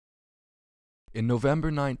In November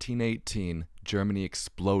 1918, Germany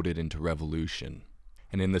exploded into revolution.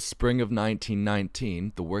 And in the spring of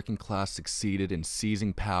 1919, the working class succeeded in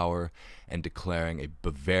seizing power and declaring a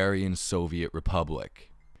Bavarian Soviet Republic.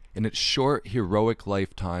 In its short, heroic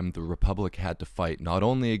lifetime, the Republic had to fight not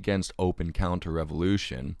only against open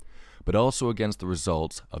counter-revolution, but also against the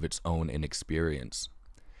results of its own inexperience.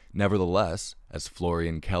 Nevertheless, as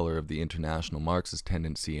Florian Keller of the International Marxist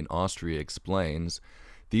Tendency in Austria explains,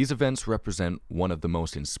 these events represent one of the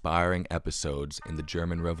most inspiring episodes in the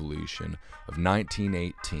German Revolution of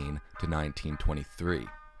 1918 to 1923.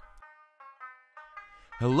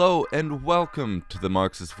 Hello and welcome to the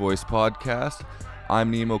Marxist Voice podcast. I'm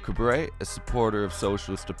Nemo Cabré, a supporter of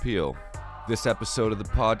Socialist Appeal. This episode of the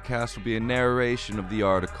podcast will be a narration of the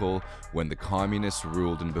article When the Communists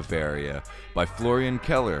Ruled in Bavaria by Florian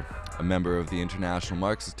Keller, a member of the International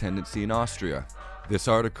Marxist Tendency in Austria. This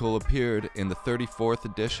article appeared in the 34th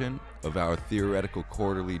edition of our theoretical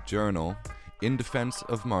quarterly journal, In Defence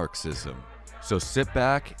of Marxism. So sit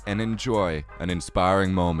back and enjoy an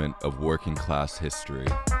inspiring moment of working class history.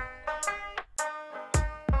 That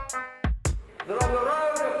on the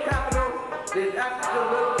road of capital, there's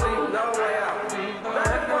absolutely no way out.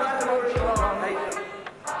 That's why the bourgeois hate them.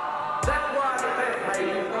 That's why the press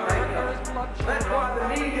hate them. That's why the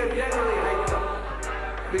media generally hate them.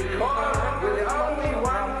 Because we're the only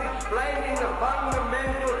ones explaining the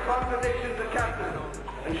fundamental contradictions of capitalism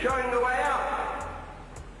and showing the way out.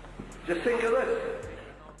 Just think of this.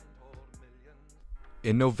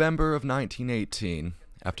 In November of 1918,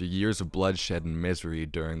 after years of bloodshed and misery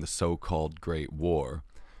during the so-called Great War,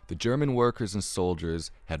 the German workers and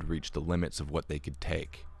soldiers had reached the limits of what they could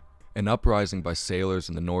take. An uprising by sailors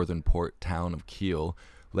in the northern port town of Kiel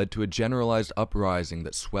led to a generalized uprising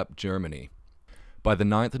that swept Germany. By the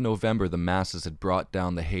 9th of November, the masses had brought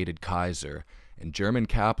down the hated Kaiser, and German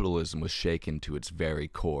capitalism was shaken to its very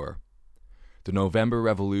core. The November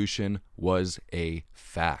Revolution was a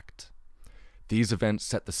fact. These events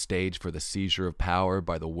set the stage for the seizure of power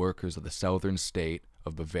by the workers of the southern state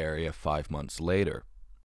of Bavaria 5 months later.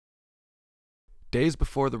 Days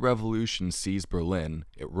before the revolution seized Berlin,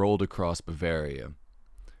 it rolled across Bavaria.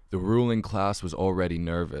 The ruling class was already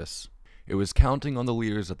nervous. It was counting on the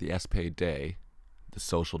leaders of the SPD, the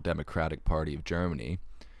Social Democratic Party of Germany,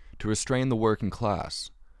 to restrain the working class.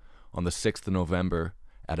 On the 6th of November,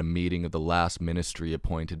 at a meeting of the last ministry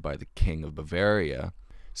appointed by the King of Bavaria,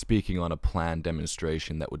 speaking on a planned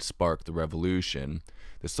demonstration that would spark the revolution,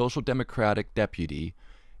 the Social Democratic deputy,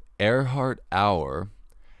 Erhard Auer,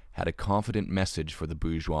 had a confident message for the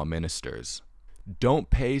bourgeois ministers. Don't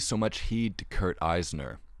pay so much heed to Kurt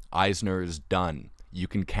Eisner. Eisner is done. You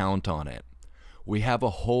can count on it. We have a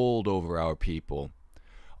hold over our people.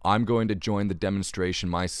 I'm going to join the demonstration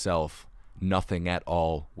myself. Nothing at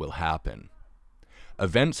all will happen.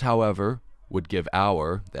 Events, however, would give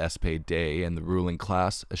Auer, the SPD, and the ruling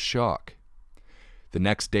class a shock. The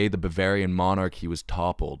next day, the Bavarian monarchy was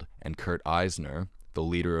toppled, and Kurt Eisner, the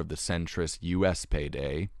leader of the centrist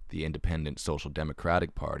USPD, the Independent Social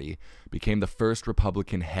Democratic Party, became the first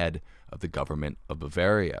Republican head of the government of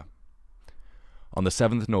Bavaria. On the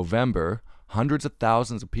 7th of November, hundreds of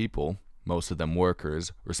thousands of people, most of them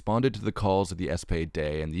workers, responded to the calls of the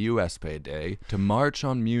SPD and the USPD to march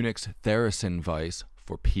on Munich's Theresienwiese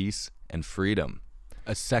for peace and freedom.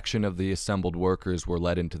 A section of the assembled workers were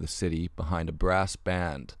led into the city behind a brass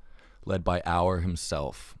band, led by Auer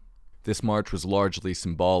himself. This march was largely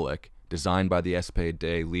symbolic, designed by the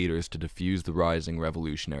SPD leaders to diffuse the rising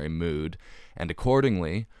revolutionary mood, and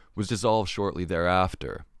accordingly was dissolved shortly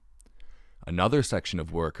thereafter. Another section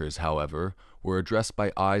of workers, however, were addressed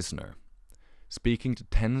by Eisner. Speaking to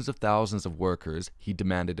tens of thousands of workers, he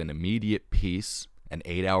demanded an immediate peace, an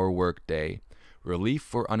 8-hour workday, relief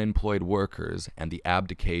for unemployed workers, and the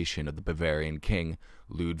abdication of the Bavarian king,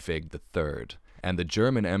 Ludwig III, and the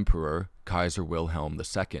German emperor, Kaiser Wilhelm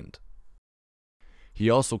II. He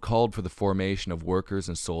also called for the formation of workers'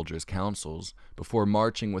 and soldiers' councils before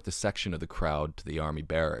marching with a section of the crowd to the army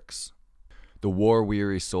barracks. The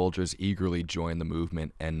war-weary soldiers eagerly joined the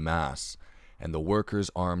movement en masse, and the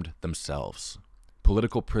workers armed themselves.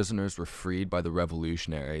 Political prisoners were freed by the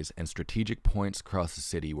revolutionaries, and strategic points across the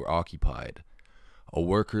city were occupied. A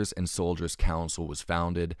workers' and soldiers' council was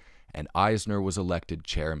founded, and Eisner was elected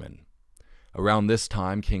chairman. Around this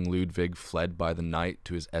time, King Ludwig fled by the night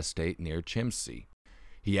to his estate near Chiemsee.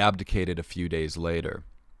 He abdicated a few days later.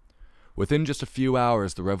 Within just a few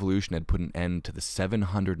hours, the revolution had put an end to the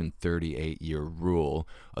 738-year rule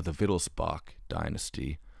of the Wittelsbach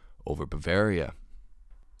dynasty over Bavaria.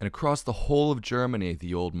 And across the whole of Germany,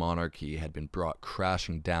 the old monarchy had been brought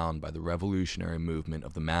crashing down by the revolutionary movement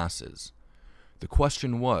of the masses. The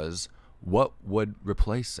question was, what would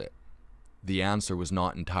replace it? The answer was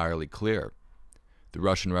not entirely clear. The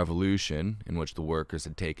Russian Revolution, in which the workers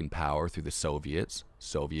had taken power through the Soviets,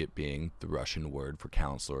 Soviet being the Russian word for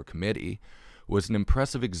council or committee, was an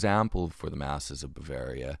impressive example for the masses of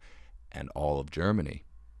Bavaria and all of Germany.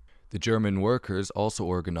 The German workers also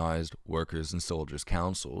organized workers' and soldiers'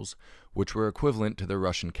 councils, which were equivalent to their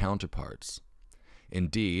Russian counterparts.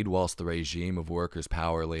 Indeed, whilst the regime of workers'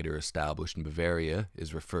 power later established in Bavaria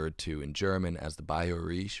is referred to in German as the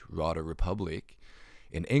Bayerische Rote Republik,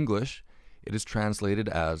 in English it is translated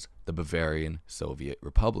as the Bavarian Soviet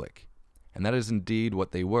Republic. And that is indeed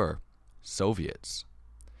what they were, Soviets.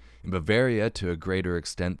 In Bavaria, to a greater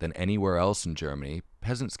extent than anywhere else in Germany,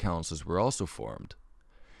 peasants' councils were also formed.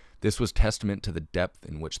 This was testament to the depth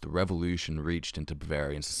in which the revolution reached into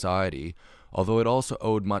Bavarian society, although it also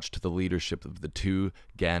owed much to the leadership of the two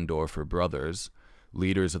Gandorfer brothers,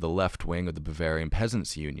 leaders of the left wing of the Bavarian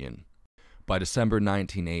Peasants' Union. By December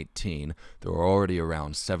 1918, there were already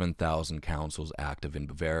around 7,000 councils active in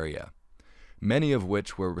Bavaria, many of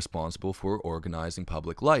which were responsible for organizing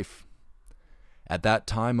public life. At that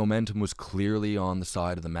time, momentum was clearly on the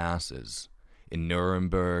side of the masses. In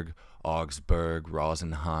Nuremberg, Augsburg,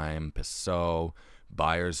 Rosenheim, Passau,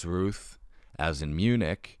 Bayersruth, as in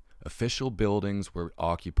Munich, official buildings were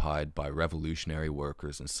occupied by revolutionary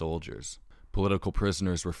workers and soldiers. Political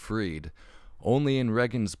prisoners were freed. Only in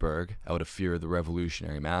Regensburg, out of fear of the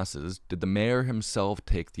revolutionary masses, did the mayor himself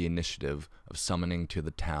take the initiative of summoning to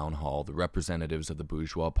the town hall the representatives of the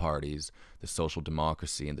bourgeois parties, the social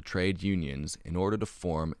democracy, and the trade unions in order to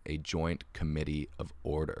form a joint committee of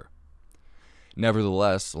order.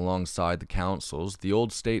 Nevertheless, alongside the councils, the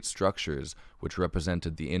old state structures, which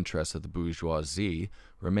represented the interests of the bourgeoisie,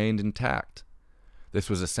 remained intact. This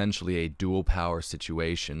was essentially a dual-power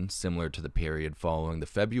situation, similar to the period following the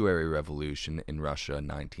February Revolution in Russia in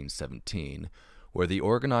 1917, where the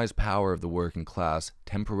organized power of the working class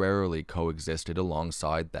temporarily coexisted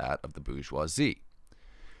alongside that of the bourgeoisie.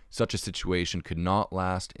 Such a situation could not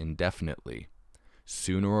last indefinitely.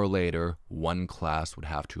 Sooner or later, one class would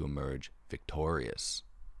have to emerge victorious.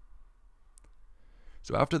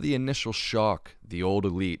 So after the initial shock, the old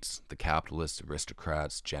elites, the capitalists,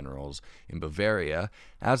 aristocrats, generals in Bavaria,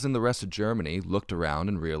 as in the rest of Germany, looked around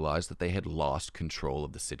and realized that they had lost control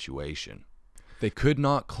of the situation. They could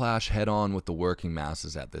not clash head-on with the working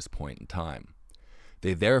masses at this point in time.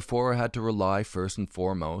 They therefore had to rely first and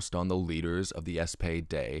foremost on the leaders of the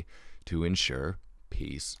SPD to ensure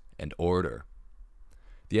peace and order.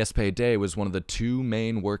 The SPD was one of the two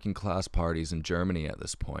main working class parties in Germany at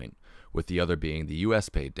this point, with the other being the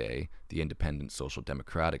USPD, the Independent Social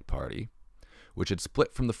Democratic Party, which had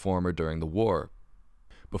split from the former during the war.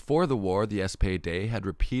 Before the war, the SPD had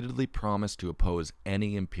repeatedly promised to oppose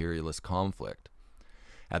any imperialist conflict.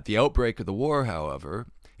 At the outbreak of the war, however,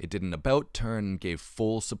 it did an about-turn and gave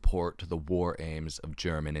full support to the war aims of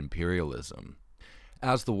German imperialism.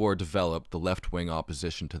 As the war developed, the left-wing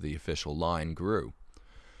opposition to the official line grew.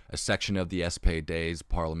 A section of the SPD's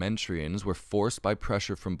parliamentarians were forced by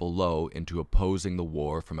pressure from below into opposing the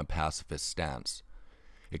war from a pacifist stance.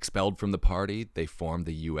 Expelled from the party, they formed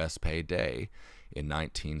the USPD in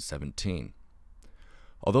 1917.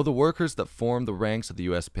 Although the workers that formed the ranks of the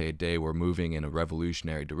USPD were moving in a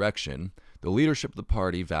revolutionary direction, the leadership of the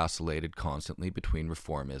party vacillated constantly between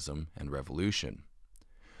reformism and revolution.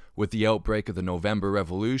 With the outbreak of the November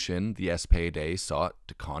Revolution, the SPD sought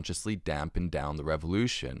to consciously dampen down the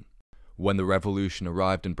revolution. When the revolution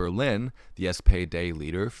arrived in Berlin, the SPD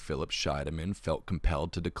leader, Philipp Scheidemann, felt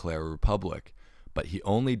compelled to declare a republic, but he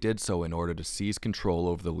only did so in order to seize control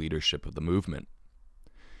over the leadership of the movement.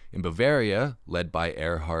 In Bavaria, led by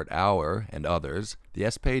Erhard Auer and others, the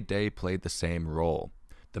SPD played the same role.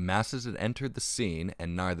 The masses had entered the scene,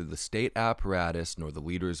 and neither the state apparatus nor the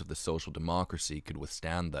leaders of the social democracy could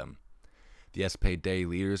withstand them. The SPD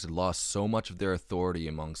leaders had lost so much of their authority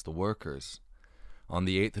amongst the workers. On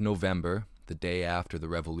the 8th of November, the day after the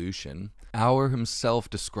revolution, Auer himself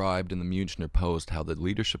described in the Münchner Post how the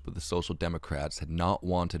leadership of the Social Democrats had not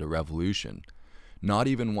wanted a revolution, not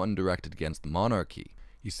even one directed against the monarchy.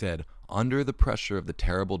 He said, "Under the pressure of the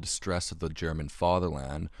terrible distress of the German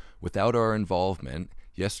fatherland, without our involvement,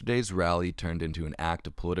 yesterday's rally turned into an act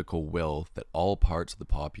of political will that all parts of the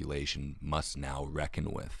population must now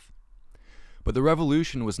reckon with." But the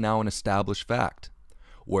revolution was now an established fact.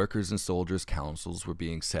 Workers' and soldiers' councils were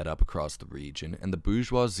being set up across the region, and the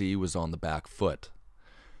bourgeoisie was on the back foot.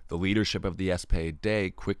 The leadership of the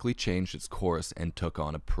SPD quickly changed its course and took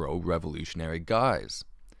on a pro-revolutionary guise.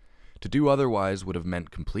 To do otherwise would have meant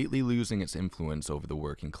completely losing its influence over the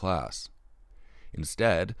working class.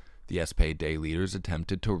 Instead, The SPD leaders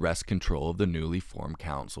attempted to wrest control of the newly formed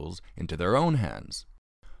councils into their own hands.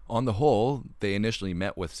 On the whole, they initially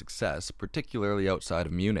met with success, particularly outside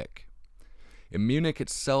of Munich. In Munich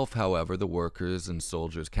itself, however, the Workers' and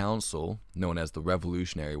Soldiers' Council, known as the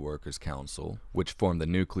Revolutionary Workers' Council, which formed the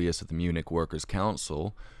nucleus of the Munich Workers'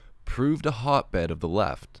 Council, proved a hotbed of the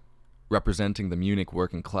left. Representing the Munich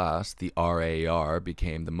working class, the RAR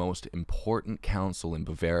became the most important council in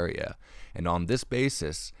Bavaria, and on this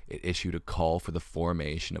basis, it issued a call for the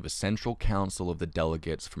formation of a central council of the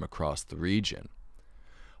delegates from across the region.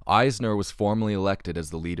 Eisner was formally elected as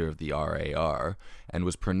the leader of the RAR and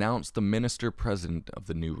was pronounced the minister-president of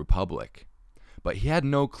the new republic. But he had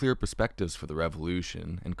no clear perspectives for the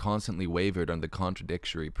revolution and constantly wavered under the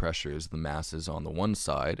contradictory pressures of the masses on the one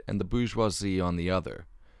side and the bourgeoisie on the other.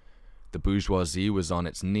 The bourgeoisie was on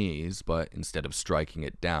its knees, but instead of striking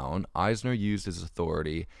it down, Eisner used his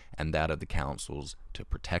authority and that of the councils to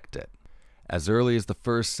protect it. As early as the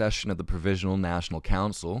first session of the Provisional National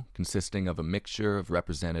Council, consisting of a mixture of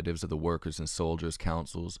representatives of the Workers' and Soldiers'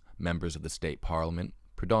 Councils, members of the state parliament,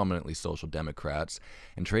 predominantly Social Democrats,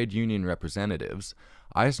 and trade union representatives,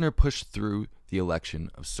 Eisner pushed through the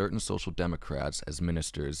election of certain Social Democrats as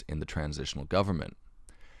ministers in the transitional government.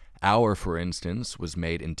 Auer, for instance, was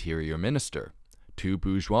made interior minister. 2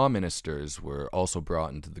 bourgeois ministers were also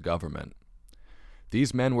brought into the government.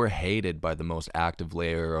 These men were hated by the most active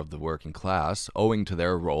layer of the working class owing to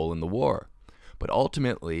their role in the war. But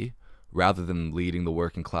ultimately, rather than leading the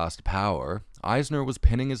working class to power, Eisner was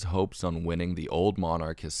pinning his hopes on winning the old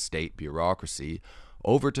monarchist state bureaucracy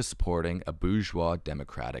over to supporting a bourgeois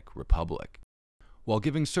democratic republic. While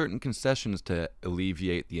giving certain concessions to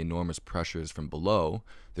alleviate the enormous pressures from below,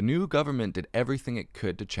 the new government did everything it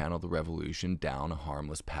could to channel the revolution down a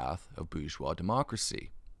harmless path of bourgeois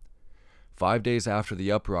democracy. 5 days after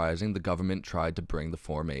the uprising, the government tried to bring the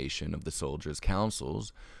formation of the soldiers'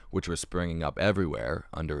 councils, which were springing up everywhere,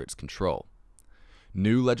 under its control.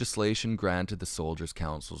 New legislation granted the soldiers'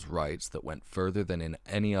 councils rights that went further than in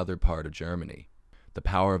any other part of Germany. The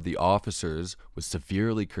power of the officers was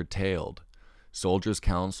severely curtailed. Soldiers'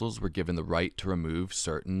 councils were given the right to remove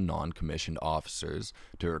certain non-commissioned officers,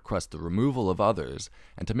 to request the removal of others,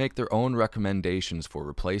 and to make their own recommendations for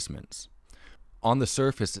replacements. On the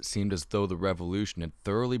surface, it seemed as though the revolution had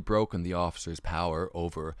thoroughly broken the officers' power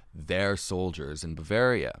over their soldiers in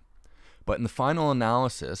Bavaria. But in the final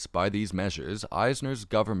analysis, by these measures, Eisner's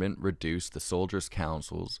government reduced the soldiers'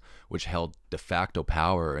 councils, which held de facto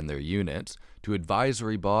power in their units, to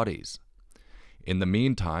advisory bodies. In the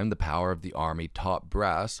meantime, the power of the army top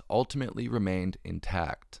brass ultimately remained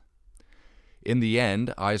intact. In the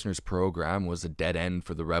end, Eisner's program was a dead end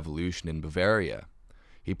for the revolution in Bavaria.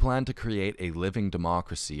 He planned to create a living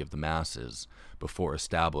democracy of the masses before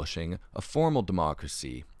establishing a formal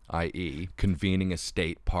democracy, i.e., convening a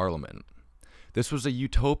state parliament. This was a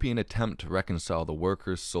utopian attempt to reconcile the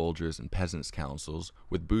workers', soldiers', and peasants' councils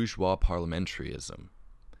with bourgeois parliamentarism.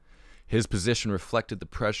 His position reflected the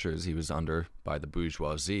pressures he was under by the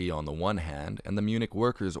bourgeoisie on the one hand and the Munich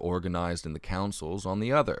workers organized in the councils on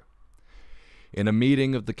the other. In a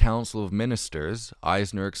meeting of the Council of Ministers,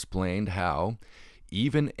 Eisner explained how,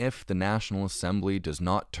 even if the National Assembly does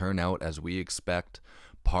not turn out as we expect,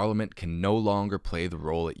 Parliament can no longer play the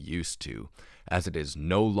role it used to, as it is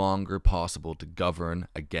no longer possible to govern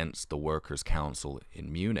against the Workers' Council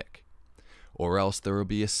in Munich, or else there will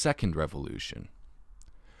be a second revolution.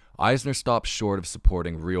 Eisner stopped short of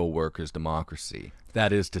supporting real workers' democracy,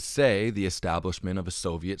 that is to say, the establishment of a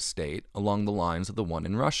Soviet state along the lines of the one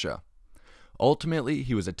in Russia. Ultimately,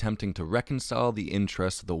 he was attempting to reconcile the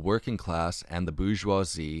interests of the working class and the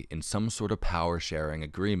bourgeoisie in some sort of power-sharing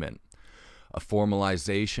agreement, a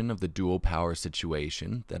formalization of the dual power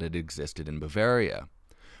situation that had existed in Bavaria.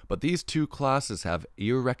 But these two classes have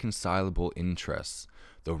irreconcilable interests.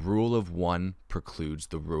 The rule of one precludes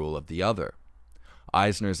the rule of the other.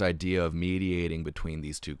 Eisner's idea of mediating between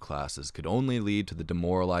these two classes could only lead to the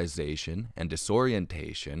demoralization and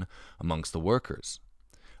disorientation amongst the workers,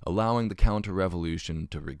 allowing the counter-revolution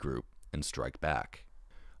to regroup and strike back.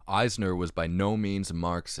 Eisner was by no means a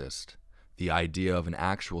Marxist. The idea of an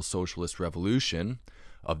actual socialist revolution,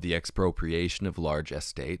 of the expropriation of large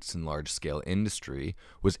estates and large-scale industry,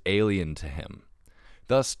 was alien to him.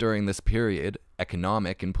 Thus, during this period,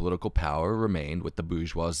 economic and political power remained with the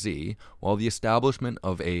bourgeoisie, while the establishment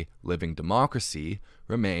of a living democracy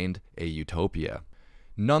remained a utopia.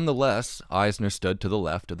 Nonetheless, Eisner stood to the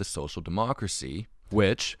left of the social democracy,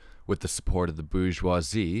 which, with the support of the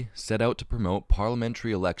bourgeoisie, set out to promote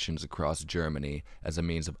parliamentary elections across Germany as a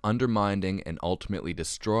means of undermining and ultimately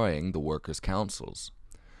destroying the workers' councils.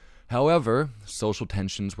 However, social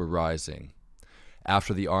tensions were rising.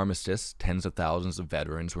 After the armistice, tens of thousands of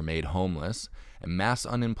veterans were made homeless, and mass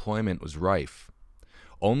unemployment was rife.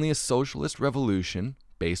 Only a socialist revolution,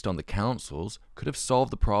 based on the councils, could have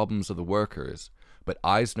solved the problems of the workers, but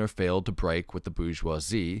Eisner failed to break with the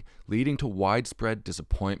bourgeoisie, leading to widespread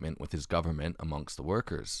disappointment with his government amongst the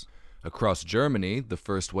workers. Across Germany, the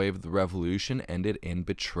first wave of the revolution ended in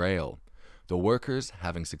betrayal. The workers,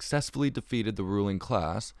 having successfully defeated the ruling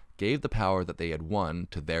class, gave the power that they had won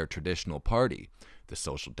to their traditional party, the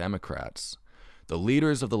Social Democrats. The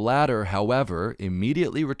leaders of the latter, however,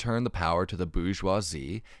 immediately returned the power to the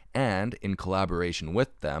bourgeoisie and, in collaboration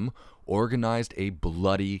with them, organized a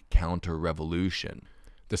bloody counter-revolution.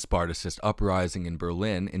 The Spartacist uprising in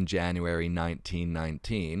Berlin in January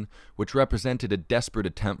 1919, which represented a desperate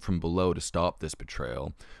attempt from below to stop this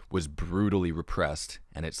betrayal, was brutally repressed,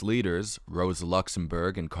 and its leaders, Rosa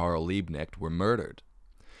Luxemburg and Karl Liebknecht, were murdered.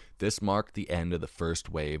 This marked the end of the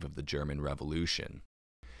first wave of the German Revolution.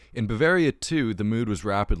 In Bavaria, too, the mood was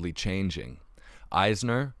rapidly changing.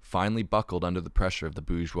 Eisner finally buckled under the pressure of the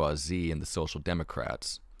bourgeoisie and the Social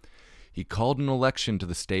Democrats. He called an election to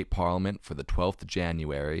the state parliament for the 12th of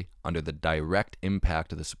January under the direct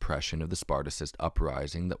impact of the suppression of the Spartacist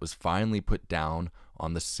uprising that was finally put down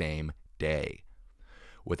on the same day.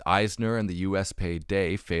 With Eisner and the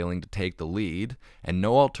USPD failing to take the lead and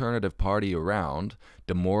no alternative party around,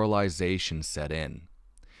 demoralization set in.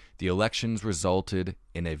 The elections resulted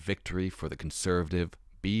in a victory for the conservative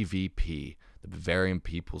BVP, the Bavarian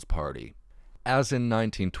People's Party. As in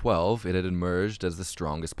 1912, it had emerged as the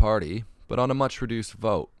strongest party, but on a much reduced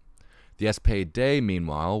vote. The SPD,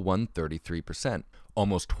 meanwhile, won 33%,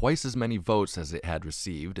 almost twice as many votes as it had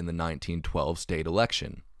received in the 1912 state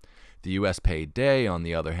election. The USPD, on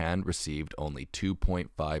the other hand, received only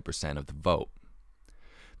 2.5% of the vote.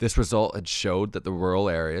 This result had showed that the rural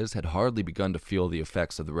areas had hardly begun to feel the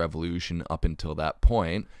effects of the revolution up until that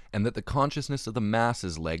point, and that the consciousness of the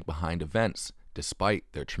masses lagged behind events, despite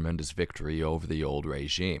their tremendous victory over the old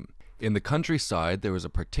regime. In the countryside, there was a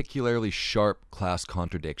particularly sharp class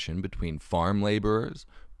contradiction between farm laborers,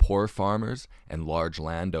 poor farmers, and large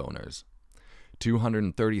landowners.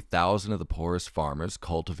 230,000 of the poorest farmers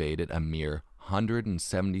cultivated a mere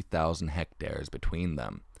 170,000 hectares between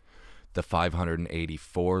them. The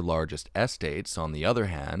 584 largest estates, on the other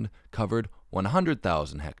hand, covered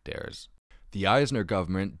 100,000 hectares. The Eisner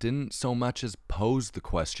government didn't so much as pose the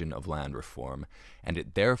question of land reform, and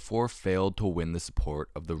it therefore failed to win the support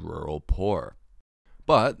of the rural poor.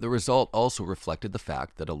 But the result also reflected the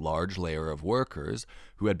fact that a large layer of workers,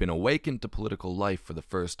 who had been awakened to political life for the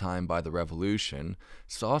first time by the revolution,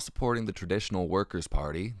 saw supporting the traditional Workers'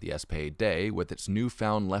 Party, the SPD, with its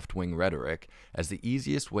newfound left-wing rhetoric, as the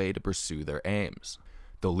easiest way to pursue their aims.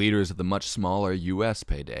 The leaders of the much smaller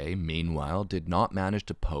USPD, meanwhile, did not manage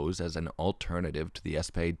to pose as an alternative to the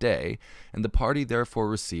SPD, and the party therefore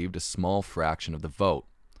received a small fraction of the vote.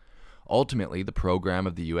 Ultimately, the program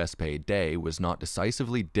of the USPD was not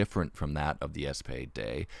decisively different from that of the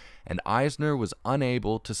SPD, and Eisner was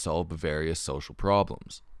unable to solve Bavaria's social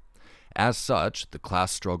problems. As such, the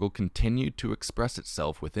class struggle continued to express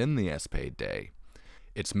itself within the SPD.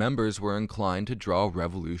 Its members were inclined to draw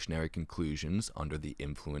revolutionary conclusions under the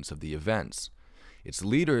influence of the events. Its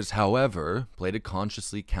leaders, however, played a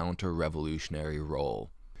consciously counter-revolutionary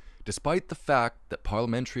role. Despite the fact that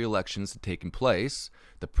parliamentary elections had taken place,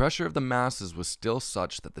 the pressure of the masses was still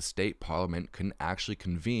such that the state parliament couldn't actually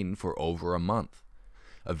convene for over a month.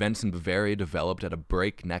 Events in Bavaria developed at a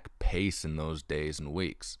breakneck pace in those days and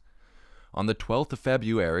weeks. On the 12th of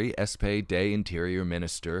February, SPD Interior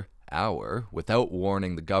Minister Auer, without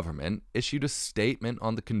warning the government, issued a statement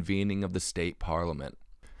on the convening of the state parliament.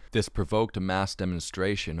 This provoked a mass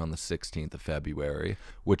demonstration on the 16th of February,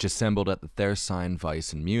 which assembled at the Theresienwiese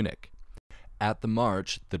Weiss in Munich. At the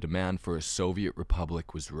march, the demand for a Soviet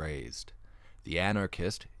republic was raised. The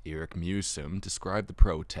anarchist, Erich Muhsum, described the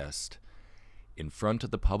protest. In front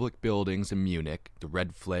of the public buildings in Munich, the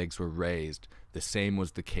red flags were raised. The same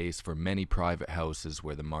was the case for many private houses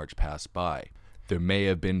where the march passed by. There may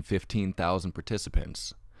have been 15,000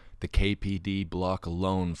 participants. The KPD bloc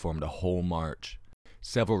alone formed a whole march.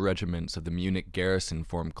 Several regiments of the Munich garrison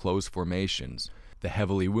formed close formations. The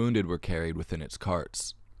heavily wounded were carried within its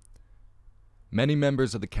carts. Many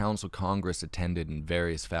members of the Council Congress attended, and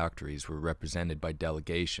various factories were represented by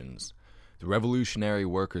delegations. The Revolutionary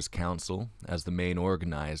Workers' Council, as the main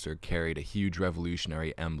organizer, carried a huge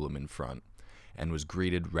revolutionary emblem in front, and was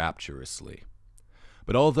greeted rapturously.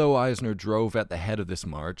 But although Eisner drove at the head of this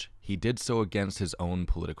march, he did so against his own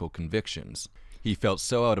political convictions. He felt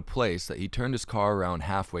so out of place that he turned his car around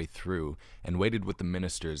halfway through and waited with the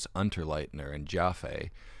ministers Unterleitner and Jaffe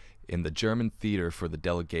in the German theater for the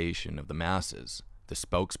delegation of the masses, the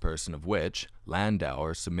spokesperson of which,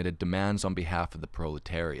 Landauer, submitted demands on behalf of the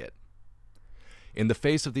proletariat. In the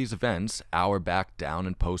face of these events, Auer backed down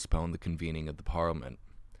and postponed the convening of the parliament,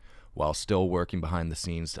 while still working behind the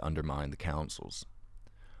scenes to undermine the councils.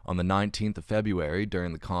 On the 19th of February,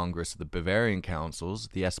 during the Congress of the Bavarian Councils,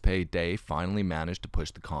 the SPD finally managed to push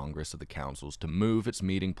the Congress of the Councils to move its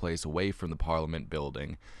meeting place away from the Parliament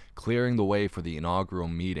building, clearing the way for the inaugural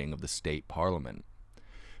meeting of the state parliament.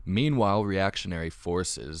 Meanwhile, reactionary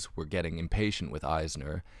forces were getting impatient with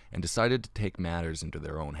Eisner and decided to take matters into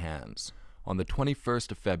their own hands. On the 21st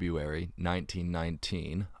of February,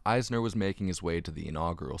 1919, Eisner was making his way to the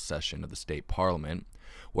inaugural session of the state parliament,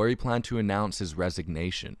 where he planned to announce his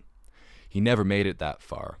resignation. He never made it that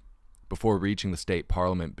far. Before reaching the state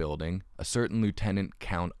parliament building, a certain Lieutenant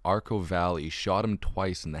Count Arco Valli shot him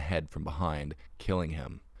twice in the head from behind, killing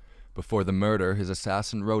him. Before the murder, his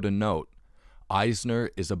assassin wrote a note: "Eisner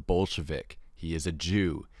is a Bolshevik. He is a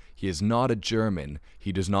Jew. He is not a German.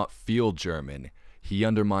 He does not feel German. He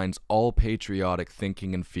undermines all patriotic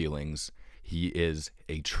thinking and feelings. He is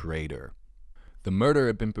a traitor." The murder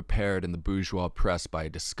had been prepared in the bourgeois press by a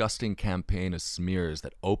disgusting campaign of smears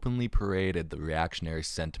that openly paraded the reactionary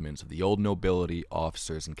sentiments of the old nobility,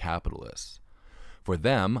 officers, and capitalists. For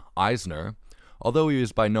them, Eisner, although he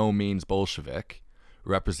was by no means Bolshevik,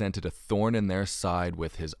 represented a thorn in their side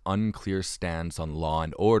with his unclear stance on law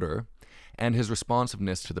and order, and his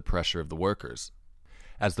responsiveness to the pressure of the workers.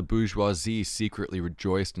 As the bourgeoisie secretly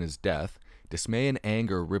rejoiced in his death, dismay and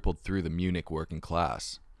anger rippled through the Munich working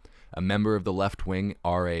class. A member of the left-wing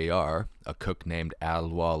RAR, a cook named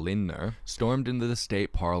Alois Lindner, stormed into the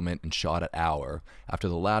state parliament and shot at Auer after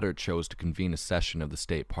the latter chose to convene a session of the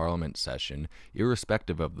state parliament session,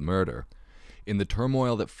 irrespective of the murder. In the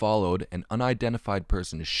turmoil that followed, an unidentified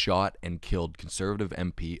person shot and killed Conservative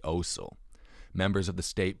MP Osel. Members of the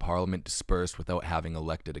state parliament dispersed without having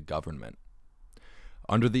elected a government.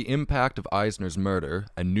 Under the impact of Eisner's murder,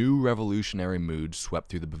 a new revolutionary mood swept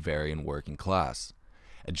through the Bavarian working class.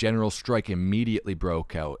 A general strike immediately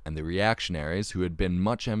broke out, and the reactionaries, who had been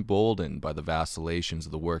much emboldened by the vacillations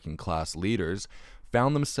of the working class leaders,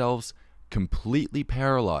 found themselves completely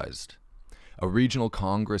paralyzed. A regional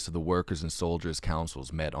congress of the Workers' and Soldiers'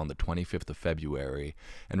 Councils met on the 25th of February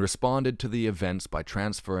and responded to the events by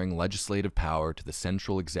transferring legislative power to the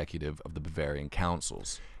central executive of the Bavarian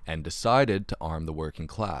Councils, and decided to arm the working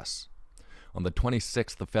class. On the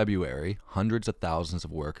 26th of February, hundreds of thousands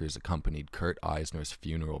of workers accompanied Kurt Eisner's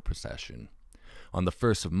funeral procession. On the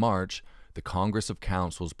 1st of March, the Congress of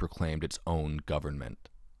Councils proclaimed its own government.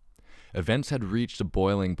 Events had reached a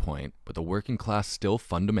boiling point, but the working class still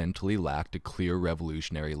fundamentally lacked a clear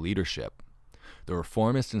revolutionary leadership. The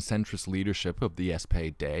reformist and centrist leadership of the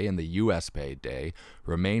SPD and the USPD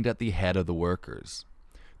remained at the head of the workers.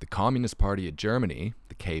 The Communist Party of Germany,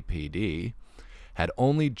 the KPD, had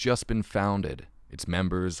only just been founded. Its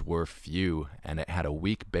members were few, and it had a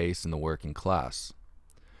weak base in the working class.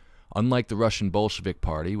 Unlike the Russian Bolshevik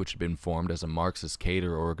Party, which had been formed as a Marxist cadre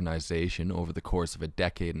organization over the course of a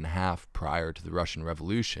decade and a half prior to the Russian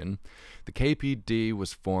Revolution, the KPD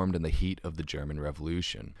was formed in the heat of the German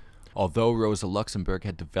Revolution. Although Rosa Luxemburg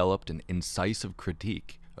had developed an incisive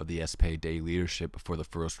critique of the SPD leadership before the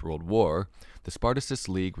First World War, the Spartacist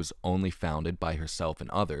League was only founded by herself and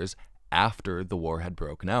others after the war had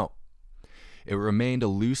broken out. It remained a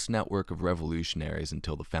loose network of revolutionaries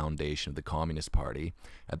until the foundation of the Communist Party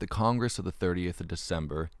at the Congress of the 30th of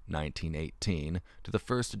December, 1918, to the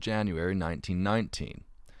 1st of January, 1919.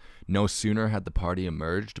 No sooner had the party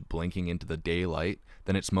emerged, blinking into the daylight,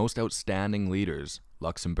 than its most outstanding leaders,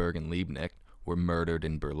 Luxemburg and Liebknecht, were murdered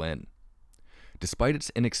in Berlin. Despite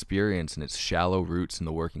its inexperience and its shallow roots in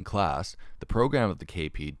the working class, the program of the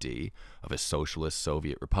KPD, of a Socialist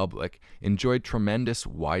Soviet Republic, enjoyed tremendous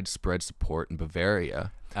widespread support in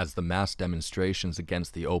Bavaria, as the mass demonstrations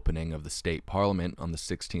against the opening of the state parliament on the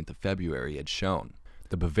 16th of February had shown.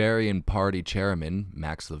 The Bavarian Party chairman,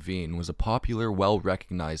 Max Levine, was a popular,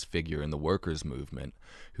 well-recognized figure in the workers' movement,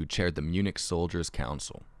 who chaired the Munich Soldiers'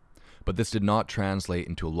 Council. But this did not translate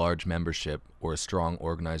into a large membership or a strong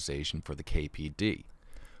organization for the KPD.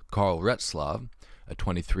 Karl Retzlaff, a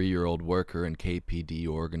 23-year-old worker and KPD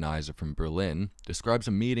organizer from Berlin, describes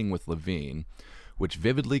a meeting with Levine, which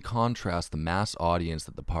vividly contrasts the mass audience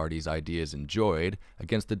that the party's ideas enjoyed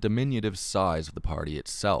against the diminutive size of the party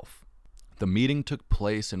itself. The meeting took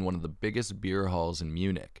place in one of the biggest beer halls in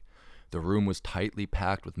Munich. The room was tightly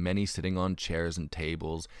packed with many sitting on chairs and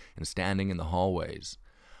tables and standing in the hallways.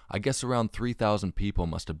 I guess around 3,000 people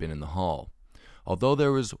must have been in the hall. Although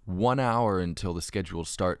there was 1 hour until the scheduled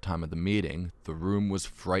start time of the meeting, the room was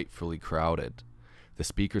frightfully crowded. The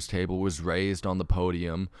speaker's table was raised on the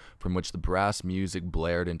podium, from which the brass music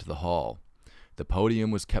blared into the hall. The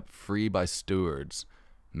podium was kept free by stewards.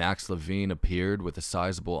 Max Levine appeared with a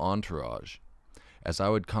sizable entourage. As I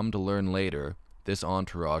would come to learn later, this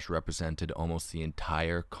entourage represented almost the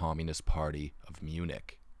entire Communist Party of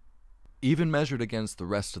Munich. Even measured against the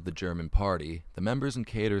rest of the German party, the members and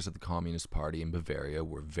cadres of the Communist Party in Bavaria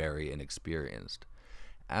were very inexperienced.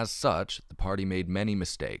 As such, the party made many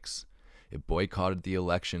mistakes. It boycotted the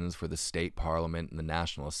elections for the state parliament and the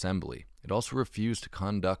National Assembly. It also refused to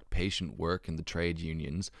conduct patient work in the trade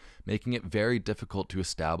unions, making it very difficult to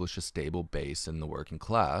establish a stable base in the working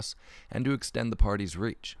class and to extend the party's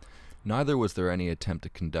reach. Neither was there any attempt to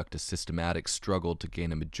conduct a systematic struggle to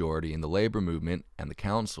gain a majority in the labor movement and the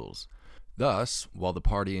councils. Thus, while the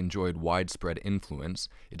party enjoyed widespread influence,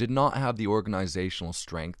 it did not have the organizational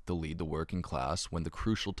strength to lead the working class when the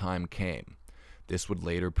crucial time came. This would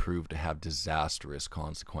later prove to have disastrous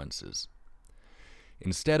consequences.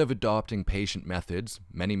 Instead of adopting patient methods,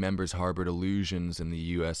 many members harbored illusions in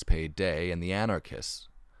the USPD and the anarchists.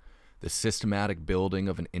 The systematic building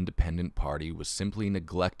of an independent party was simply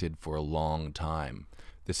neglected for a long time.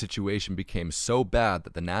 The situation became so bad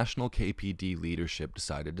that the national KPD leadership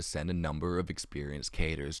decided to send a number of experienced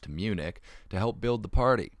cadres to Munich to help build the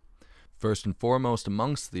party. First and foremost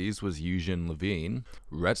amongst these was Eugen Levine,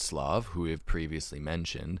 Retzlaff, who we have previously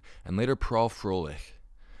mentioned, and later Paul Froelich.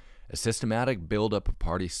 A systematic build-up of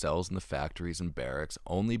party cells in the factories and barracks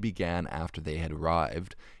only began after they had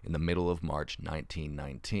arrived in the middle of March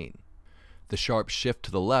 1919. The sharp shift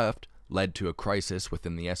to the left led to a crisis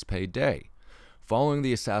within the SPD. Following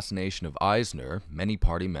the assassination of Eisner, many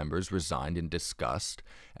party members resigned in disgust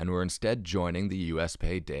and were instead joining the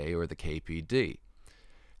USPD or the KPD.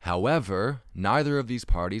 However, neither of these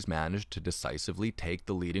parties managed to decisively take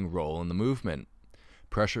the leading role in the movement.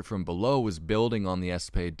 Pressure from below was building on the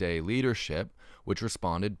SPD leadership, which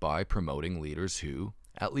responded by promoting leaders who,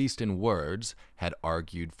 at least in words, had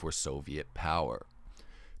argued for Soviet power.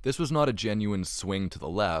 This was not a genuine swing to the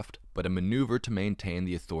left, but a maneuver to maintain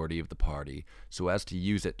the authority of the party so as to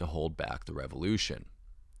use it to hold back the revolution.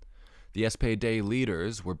 The SPD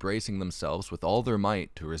leaders were bracing themselves with all their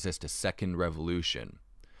might to resist a second revolution.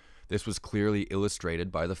 This was clearly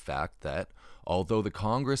illustrated by the fact that, although the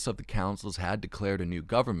Congress of the Councils had declared a new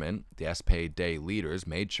government, the SPD leaders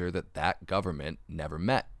made sure that that government never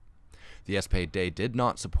met. The SPD did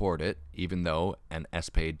not support it, even though an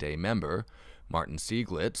SPD member, Martin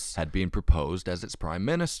Sieglitz, had been proposed as its prime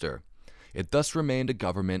minister. It thus remained a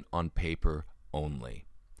government on paper only.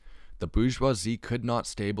 The bourgeoisie could not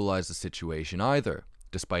stabilize the situation either,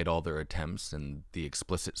 despite all their attempts and the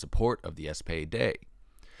explicit support of the SPD.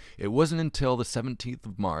 It wasn't until the 17th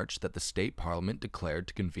of March that the state parliament declared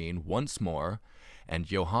to convene once more, and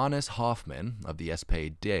Johannes Hoffmann of the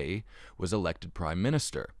SPD was elected prime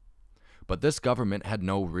minister. But this government had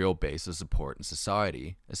no real base of support in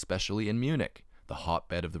society, especially in Munich, the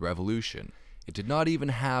hotbed of the revolution. It did not even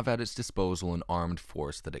have at its disposal an armed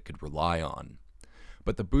force that it could rely on.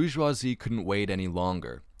 But the bourgeoisie couldn't wait any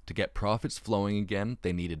longer. To get profits flowing again,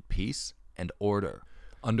 they needed peace and order.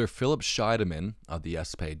 Under Philipp Scheidemann of the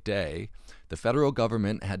SPD, the federal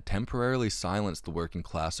government had temporarily silenced the working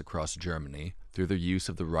class across Germany through the use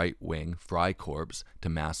of the right-wing Freikorps to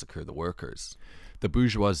massacre the workers. The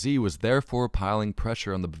bourgeoisie was therefore piling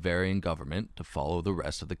pressure on the Bavarian government to follow the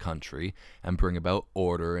rest of the country and bring about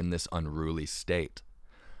order in this unruly state.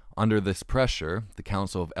 Under this pressure, the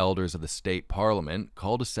Council of Elders of the State Parliament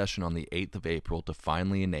called a session on the 8th of April to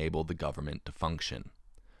finally enable the government to function.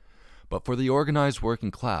 But for the organized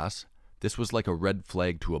working class, this was like a red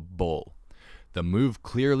flag to a bull. The move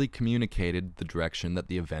clearly communicated the direction that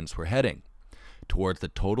the events were heading, towards the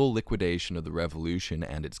total liquidation of the revolution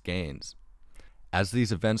and its gains. As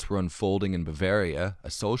these events were unfolding in Bavaria,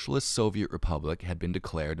 a Socialist Soviet Republic had been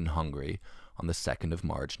declared in Hungary on the 2nd of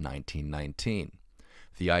March 1919.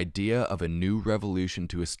 The idea of a new revolution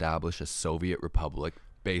to establish a Soviet Republic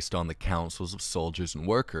based on the councils of soldiers and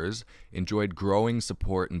workers enjoyed growing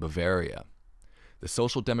support in Bavaria. The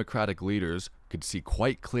Social Democratic leaders could see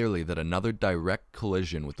quite clearly that another direct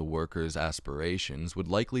collision with the workers' aspirations would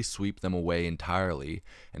likely sweep them away entirely,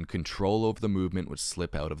 and control over the movement would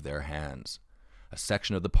slip out of their hands. A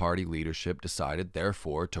section of the party leadership decided,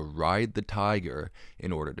 therefore, to ride the tiger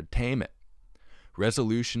in order to tame it.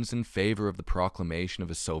 Resolutions in favor of the proclamation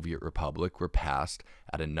of a Soviet Republic were passed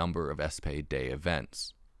at a number of SPD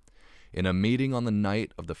events. In a meeting on the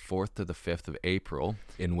night of the 4th to the 5th of April,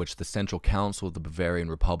 in which the Central Council of the Bavarian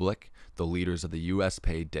Republic, the leaders of the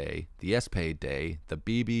USPD, the SPD, the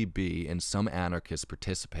BBB, and some anarchists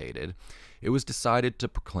participated, it was decided to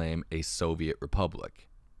proclaim a Soviet Republic.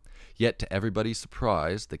 Yet to everybody's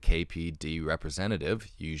surprise, the KPD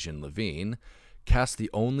representative, Eugene Levine, cast the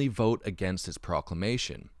only vote against his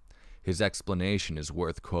proclamation. His explanation is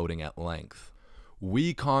worth quoting at length.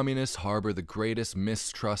 "We communists harbor the greatest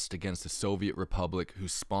mistrust against the Soviet Republic,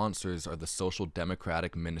 whose sponsors are the Social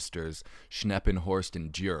Democratic ministers Schneppenhorst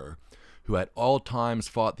and Dürer, who at all times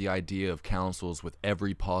fought the idea of councils with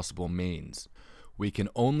every possible means. We can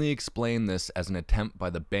only explain this as an attempt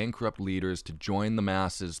by the bankrupt leaders to join the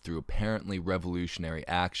masses through apparently revolutionary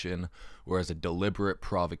action or as a deliberate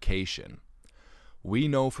provocation. We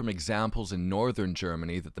know from examples in northern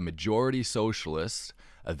Germany that the majority socialists,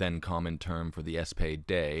 a then common term for the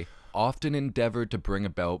SPD, often endeavored to bring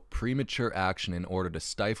about premature action in order to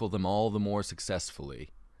stifle them all the more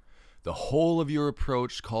successfully. The whole of your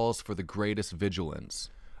approach calls for the greatest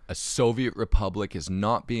vigilance. A Soviet Republic is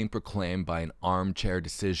not being proclaimed by an armchair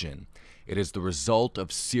decision. It is the result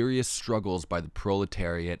of serious struggles by the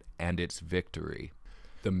proletariat and its victory.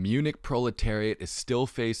 The Munich proletariat is still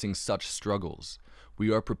facing such struggles.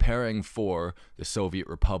 We are preparing for the Soviet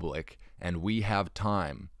Republic, and we have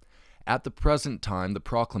time. At the present time, the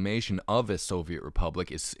proclamation of a Soviet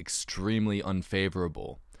Republic is extremely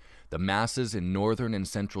unfavorable. The masses in northern and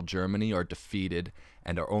central Germany are defeated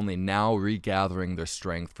and are only now regathering their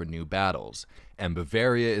strength for new battles, and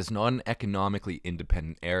Bavaria is not an economically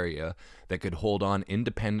independent area that could hold on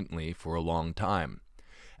independently for a long time.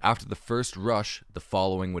 After the first rush, the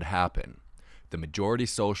following would happen. The majority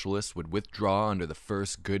socialists would withdraw under the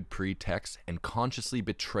first good pretext and consciously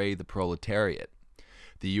betray the proletariat.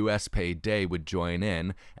 The USPD would join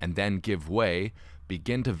in and then give way,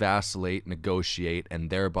 begin to vacillate, negotiate, and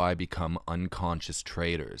thereby become unconscious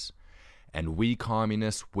traitors. And we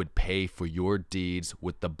communists would pay for your deeds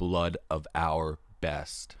with the blood of our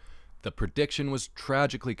best. The prediction was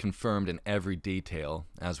tragically confirmed in every detail,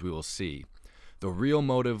 as we will see. The real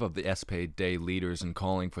motive of the SPD leaders in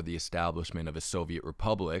calling for the establishment of a Soviet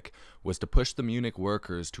Republic was to push the Munich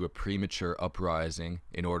workers to a premature uprising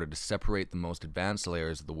in order to separate the most advanced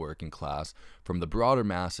layers of the working class from the broader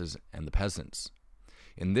masses and the peasants.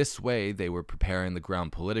 In this way, they were preparing the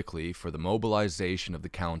ground politically for the mobilization of the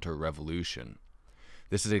counter-revolution.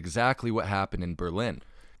 This is exactly what happened in Berlin.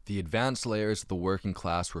 The advanced layers of the working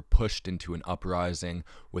class were pushed into an uprising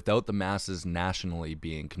without the masses nationally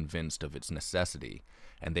being convinced of its necessity,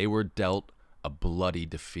 and they were dealt a bloody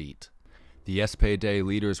defeat. The SPD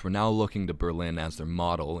leaders were now looking to Berlin as their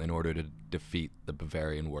model in order to defeat the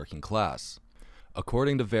Bavarian working class.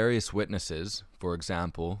 According to various witnesses, for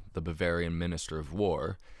example, the Bavarian Minister of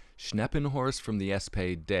War, Schneppenhorst from the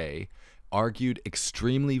SPD argued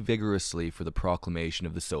extremely vigorously for the proclamation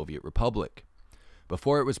of the Soviet Republic.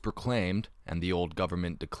 Before it was proclaimed, and the old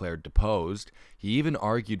government declared deposed, he even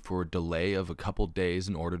argued for a delay of a couple days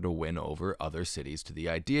in order to win over other cities to the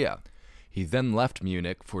idea. He then left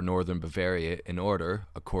Munich for northern Bavaria in order,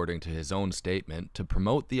 according to his own statement, to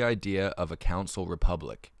promote the idea of a council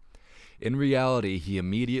republic. In reality, he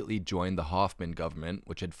immediately joined the Hoffmann government,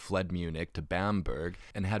 which had fled Munich to Bamberg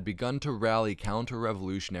and had begun to rally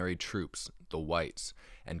counter-revolutionary troops, the Whites,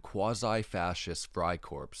 and quasi-fascist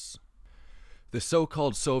Freikorps. The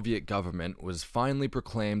so-called Soviet government was finally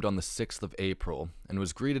proclaimed on the 6th of April and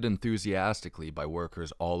was greeted enthusiastically by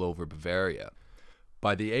workers all over Bavaria.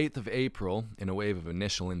 By the 8th of April, in a wave of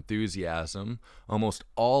initial enthusiasm, almost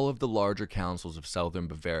all of the larger councils of southern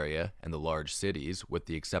Bavaria and the large cities, with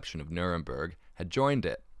the exception of Nuremberg, had joined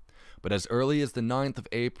it. But as early as the 9th of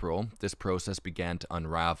April, this process began to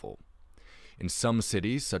unravel. In some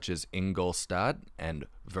cities, such as Ingolstadt and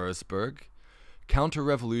Würzburg,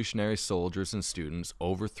 counter-revolutionary soldiers and students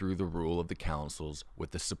overthrew the rule of the councils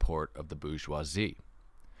with the support of the bourgeoisie.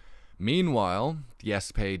 Meanwhile, the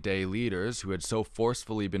SPD leaders, who had so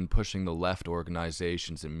forcefully been pushing the left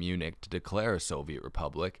organizations in Munich to declare a Soviet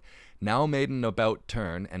Republic, now made an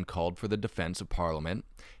about-turn and called for the defense of Parliament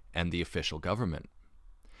and the official government.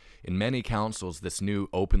 In many councils, this new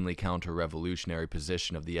openly counter-revolutionary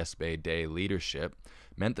position of the SPD leadership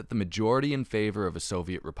meant that the majority in favor of a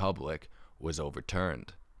Soviet Republic was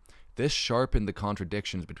overturned. This sharpened the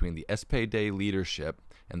contradictions between the SPD leadership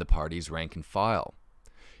and the party's rank and file.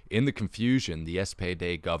 In the confusion, the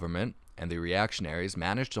SPD government and the reactionaries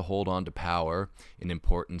managed to hold on to power in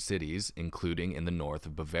important cities, including in the north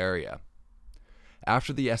of Bavaria.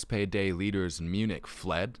 After the SPD leaders in Munich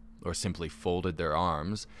fled or simply folded their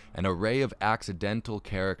arms, an array of accidental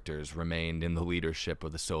characters remained in the leadership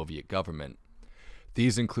of the Soviet government.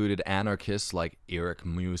 These included anarchists like Erich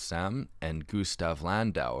Mühsam and Gustav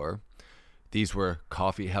Landauer. These were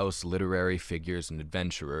coffeehouse literary figures and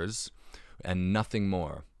adventurers, and nothing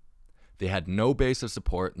more. They had no base of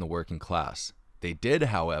support in the working class. They did,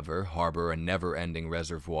 however, harbor a never-ending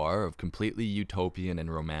reservoir of completely utopian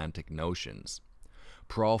and romantic notions.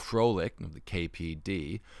 Paul Froelich of the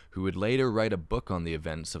KPD, who would later write a book on the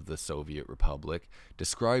events of the Soviet Republic,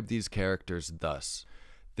 described these characters thus: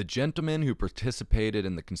 "The gentlemen who participated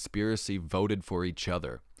in the conspiracy voted for each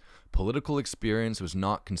other. Political experience was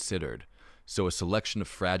not considered, so a selection of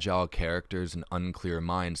fragile characters and unclear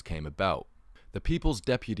minds came about. The People's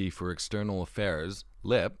Deputy for External Affairs,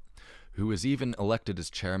 Lipp, who was even elected as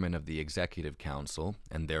chairman of the Executive Council,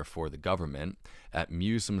 and therefore the government, at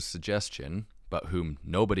Mühsam's suggestion, but whom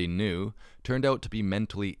nobody knew, turned out to be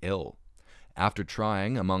mentally ill. After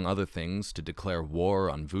trying, among other things, to declare war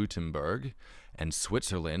on Württemberg and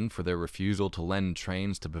Switzerland for their refusal to lend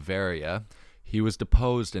trains to Bavaria, he was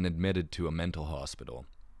deposed and admitted to a mental hospital."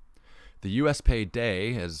 The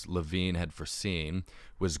USPD, as Levine had foreseen,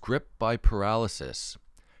 was gripped by paralysis.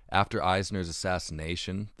 After Eisner's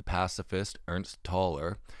assassination, the pacifist Ernst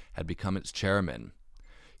Toller had become its chairman.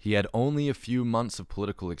 He had only a few months of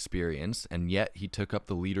political experience, and yet he took up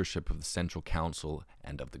the leadership of the Central Council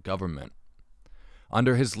and of the government.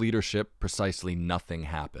 Under his leadership, precisely nothing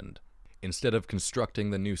happened. Instead of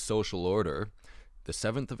constructing the new social order, the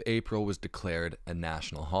 7th of April was declared a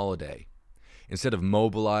national holiday. Instead of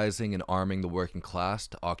mobilizing and arming the working class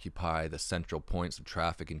to occupy the central points of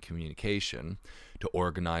traffic and communication, to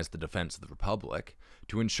organize the defense of the Republic,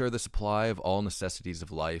 to ensure the supply of all necessities of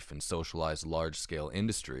life and socialize large-scale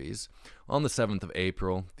industries, on the 7th of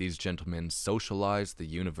April, these gentlemen socialized the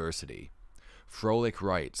university. Froelich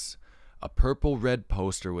writes, "A purple-red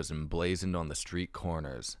poster was emblazoned on the street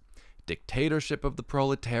corners. Dictatorship of the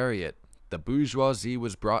proletariat. The bourgeoisie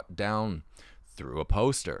was brought down through a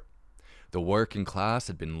poster. The working class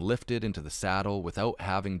had been lifted into the saddle without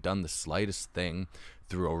having done the slightest thing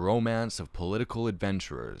through a romance of political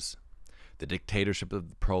adventurers. The dictatorship of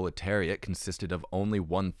the proletariat consisted of only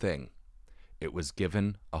one thing. It was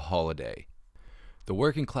given a holiday." The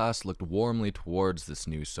working class looked warmly towards this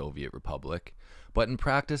new Soviet Republic, but in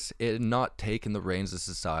practice it had not taken the reins of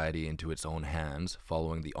society into its own hands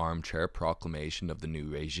following the armchair proclamation of the new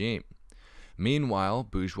regime. Meanwhile,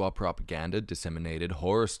 bourgeois propaganda disseminated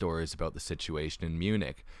horror stories about the situation in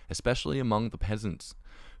Munich, especially among the peasants,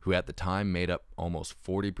 who at the time made up almost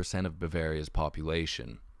 40% of Bavaria's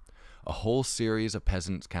population. A whole series of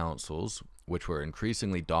peasants' councils, which were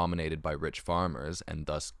increasingly dominated by rich farmers and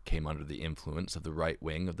thus came under the influence of the right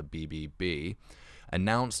wing of the BBB,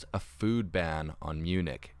 announced a food ban on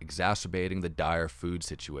Munich, exacerbating the dire food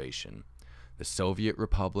situation. The Soviet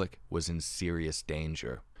Republic was in serious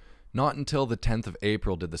danger. Not until the 10th of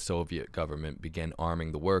April did the Soviet government begin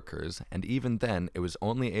arming the workers, and even then it was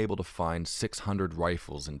only able to find 600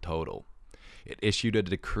 rifles in total. It issued a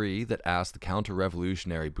decree that asked the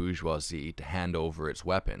counter-revolutionary bourgeoisie to hand over its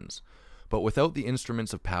weapons, but without the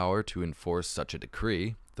instruments of power to enforce such a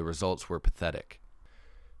decree, the results were pathetic.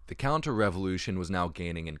 The counter-revolution was now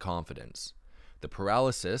gaining in confidence. The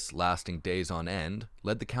paralysis, lasting days on end,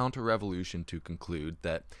 led the counter-revolution to conclude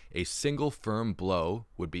that a single firm blow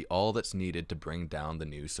would be all that's needed to bring down the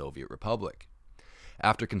new Soviet Republic.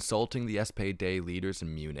 After consulting the SPD leaders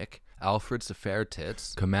in Munich, Alfred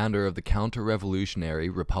Sefertitz, commander of the counter-revolutionary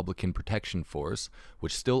Republican Protection Force,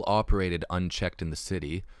 which still operated unchecked in the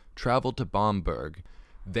city, traveled to Bamberg.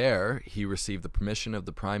 There, he received the permission of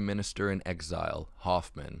the Prime Minister in exile,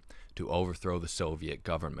 Hoffmann, to overthrow the Soviet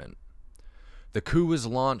government. The coup was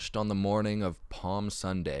launched on the morning of Palm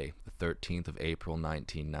Sunday, the 13th of April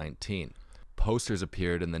 1919. Posters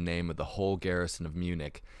appeared in the name of the whole garrison of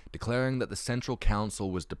Munich, declaring that the Central Council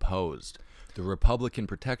was deposed. The Republican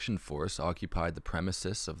Protection Force occupied the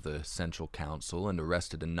premises of the Central Council and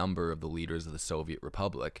arrested a number of the leaders of the Soviet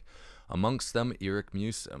Republic, amongst them Erich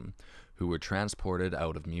Mühsam, who were transported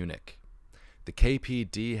out of Munich. The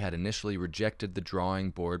KPD had initially rejected the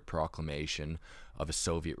drawing board proclamation of a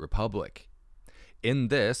Soviet Republic. In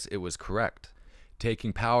this, it was correct.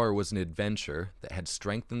 Taking power was an adventure that had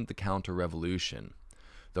strengthened the counter-revolution.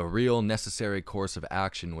 The real necessary course of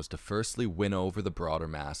action was to firstly win over the broader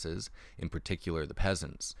masses, in particular the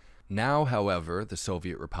peasants. Now, however, the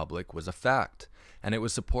Soviet Republic was a fact, and it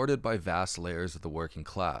was supported by vast layers of the working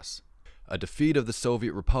class. A defeat of the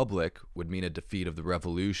Soviet Republic would mean a defeat of the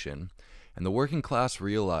revolution, and the working class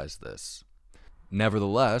realized this.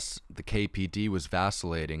 Nevertheless, the KPD was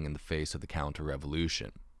vacillating in the face of the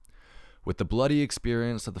counter-revolution. With the bloody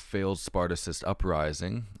experience of the failed Spartacist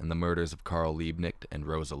uprising and the murders of Karl Liebknecht and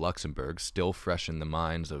Rosa Luxemburg still fresh in the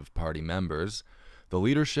minds of party members, the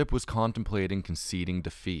leadership was contemplating conceding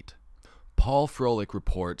defeat. Paul Froelich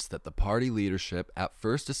reports that the party leadership at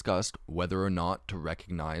first discussed whether or not to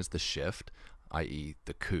recognize the shift, i.e.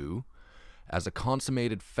 the coup, as a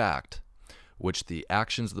consummated fact, which the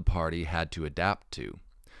actions of the party had to adapt to.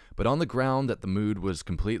 But on the ground that the mood was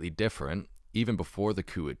completely different, even before the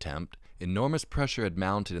coup attempt, enormous pressure had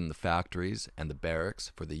mounted in the factories and the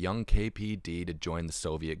barracks for the young KPD to join the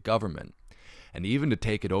Soviet government, and even to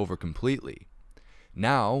take it over completely.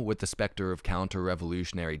 Now, with the specter of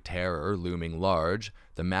counter-revolutionary terror looming large,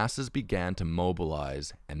 the masses began to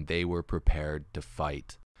mobilize, and they were prepared to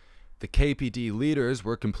fight. The KPD leaders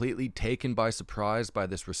were completely taken by surprise by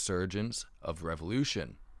this resurgence of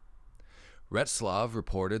revolution. Retzlaff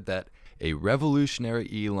reported that a revolutionary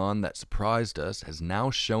elan that surprised us has now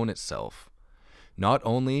shown itself. Not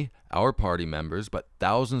only our party members, but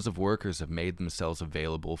thousands of workers have made themselves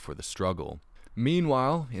available for the struggle.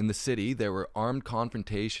 Meanwhile, in the city, there were armed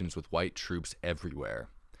confrontations with white troops everywhere.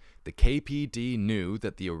 The KPD knew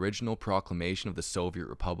that the original proclamation of the Soviet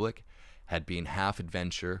Republic had been half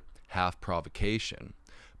adventure, half provocation.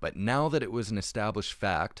 But now that it was an established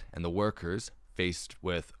fact, and the workers, faced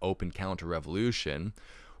with open counter-revolution,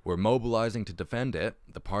 were mobilizing to defend it,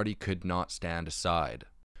 the party could not stand aside.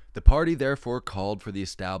 The party therefore called for the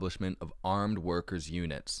establishment of armed workers'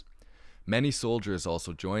 units. Many soldiers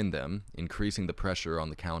also joined them, increasing the pressure on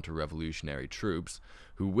the counter-revolutionary troops,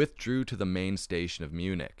 who withdrew to the main station of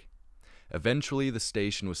Munich. Eventually, the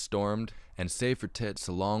station was stormed, and Sefertits,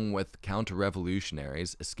 along with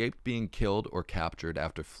counter-revolutionaries, escaped being killed or captured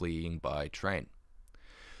after fleeing by train.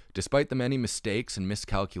 Despite the many mistakes and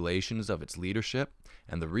miscalculations of its leadership,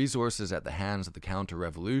 and the resources at the hands of the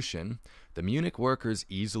counter-revolution, the Munich workers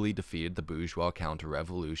easily defeated the bourgeois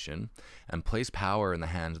counter-revolution and placed power in the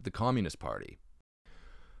hands of the Communist Party.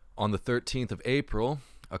 On the 13th of April,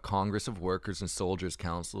 a Congress of Workers and Soldiers'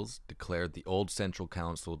 Councils declared the old Central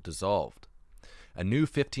Council dissolved. A new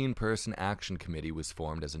 15-person action committee was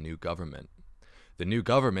formed as a new government. The new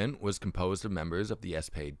government was composed of members of the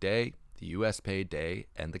SPD, the USPD,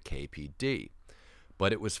 and the KPD,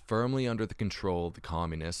 but it was firmly under the control of the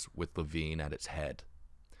communists with Levin at its head.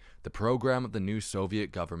 The program of the new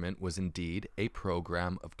Soviet government was indeed a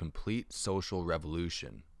program of complete social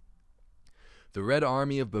revolution. The Red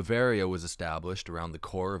Army of Bavaria was established around the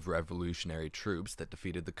core of revolutionary troops that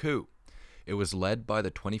defeated the coup. It was led by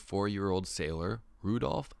the 24-year-old sailor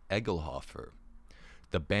Rudolf Egelhofer.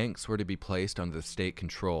 The banks were to be placed under state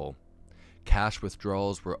control. Cash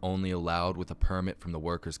withdrawals were only allowed with a permit from the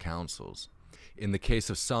workers' councils. In the case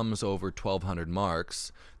of sums over 1,200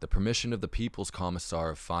 marks, the permission of the People's Commissar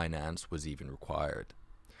of Finance was even required.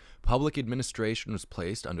 Public administration was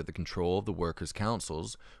placed under the control of the workers'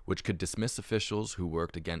 councils, which could dismiss officials who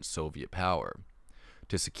worked against Soviet power.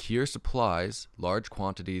 To secure supplies, large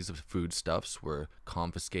quantities of foodstuffs were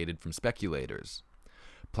confiscated from speculators.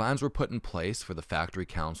 Plans were put in place for the factory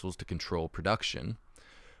councils to control production.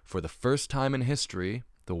 For the first time in history,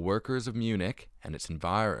 the workers of Munich and its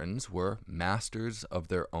environs were masters of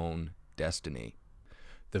their own destiny.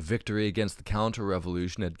 The victory against the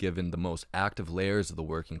counter-revolution had given the most active layers of the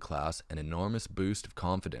working class an enormous boost of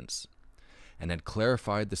confidence, and had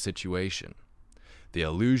clarified the situation. The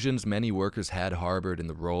illusions many workers had harbored in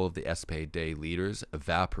the role of the SPD leaders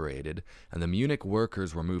evaporated, and the Munich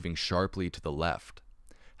workers were moving sharply to the left.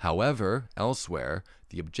 However, elsewhere,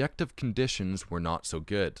 the objective conditions were not so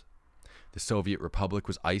good. The Soviet Republic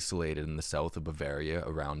was isolated in the south of Bavaria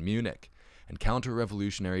around Munich, and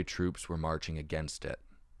counter-revolutionary troops were marching against it.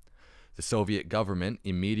 The Soviet government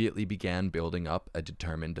immediately began building up a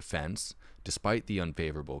determined defense, despite the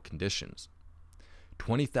unfavorable conditions.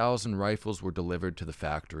 20,000 rifles were delivered to the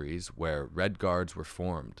factories, where Red Guards were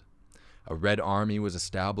formed. A Red Army was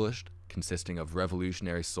established, consisting of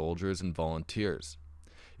revolutionary soldiers and volunteers.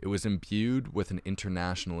 It was imbued with an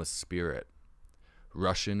internationalist spirit.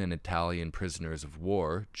 Russian and Italian prisoners of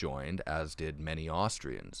war joined, as did many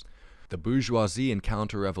Austrians. The bourgeoisie and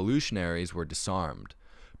counter-revolutionaries were disarmed,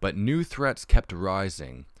 but new threats kept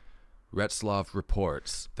rising. Retzlaff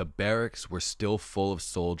reports, the barracks were still full of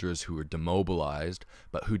soldiers who were demobilized,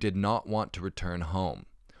 but who did not want to return home.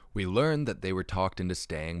 We learned that they were talked into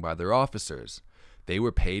staying by their officers. They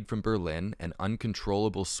were paid from Berlin and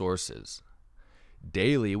uncontrollable sources.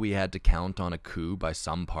 Daily we had to count on a coup by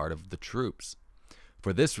some part of the troops.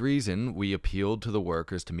 For this reason, we appealed to the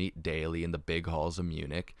workers to meet daily in the big halls of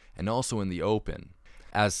Munich and also in the open.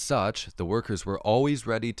 As such, the workers were always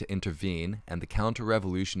ready to intervene, and the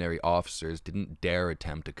counter-revolutionary officers didn't dare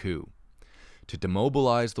attempt a coup. To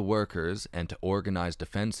demobilize the workers and to organize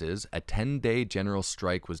defenses, a 10-day general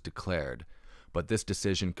strike was declared, but this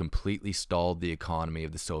decision completely stalled the economy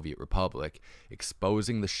of the Soviet Republic,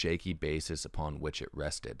 exposing the shaky basis upon which it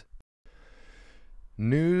rested.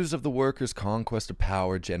 News of the workers' conquest of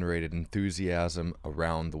power generated enthusiasm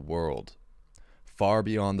around the world. Far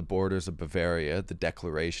beyond the borders of Bavaria, the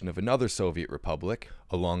declaration of another Soviet republic,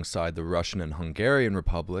 alongside the Russian and Hungarian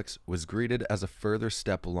republics, was greeted as a further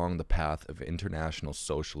step along the path of international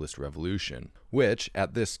socialist revolution, which,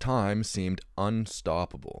 at this time, seemed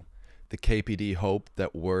unstoppable. The KPD hoped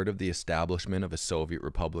that word of the establishment of a Soviet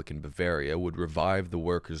republic in Bavaria would revive the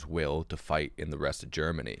workers' will to fight in the rest of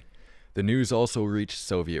Germany. The news also reached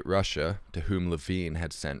Soviet Russia, to whom Levin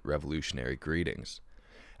had sent revolutionary greetings.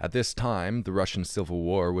 At this time, the Russian Civil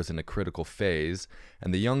War was in a critical phase,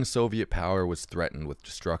 and the young Soviet power was threatened with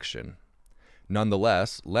destruction.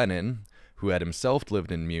 Nonetheless, Lenin, who had himself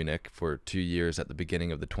lived in Munich for 2 years at the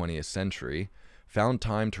beginning of the 20th century, found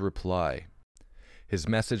time to reply. His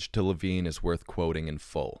message to Levin is worth quoting in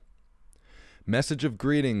full. Message of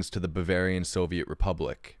greetings to the Bavarian Soviet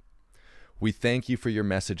Republic. We thank you for your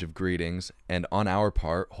message of greetings, and on our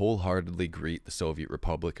part, wholeheartedly greet the Soviet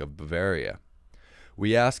Republic of Bavaria.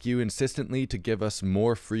 We ask you insistently to give us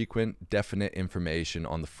more frequent, definite information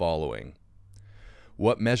on the following.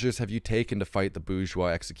 What measures have you taken to fight the bourgeois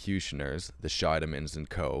executioners, the Scheidemans and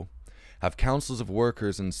co.? Have councils of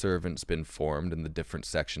workers and servants been formed in the different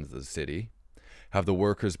sections of the city? Have the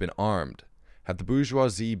workers been armed? Have the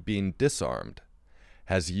bourgeoisie been disarmed?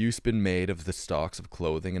 Has use been made of the stocks of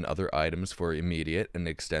clothing and other items for immediate and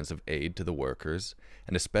extensive aid to the workers,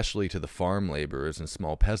 and especially to the farm laborers and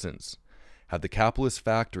small peasants? Have the capitalist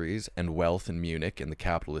factories and wealth in Munich and the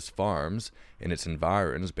capitalist farms in its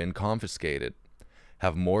environs been confiscated?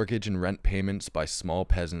 Have mortgage and rent payments by small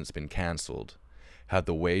peasants been cancelled? Have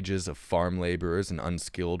the wages of farm laborers and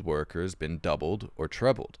unskilled workers been doubled or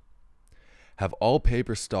trebled? Have all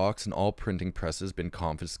paper stocks and all printing presses been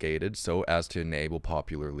confiscated so as to enable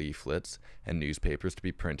popular leaflets and newspapers to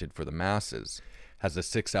be printed for the masses? Has a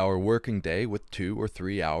 6-hour working day with 2 or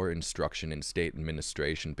 3 hour instruction in state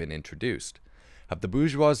administration been introduced? Have the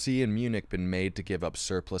bourgeoisie in Munich been made to give up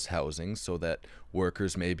surplus housing so that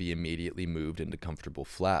workers may be immediately moved into comfortable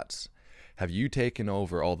flats? Have you taken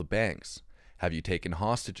over all the banks? Have you taken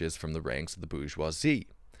hostages from the ranks of the bourgeoisie?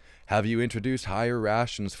 Have you introduced higher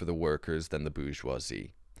rations for the workers than the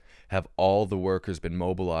bourgeoisie? Have all the workers been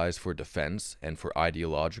mobilized for defense and for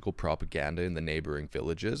ideological propaganda in the neighboring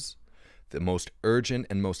villages? The most urgent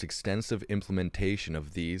and most extensive implementation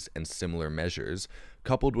of these and similar measures,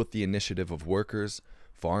 coupled with the initiative of workers,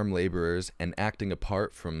 farm laborers, and acting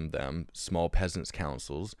apart from them, small peasants'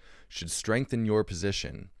 councils, should strengthen your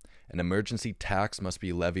position. An emergency tax must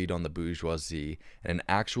be levied on the bourgeoisie, and an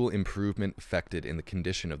actual improvement effected in the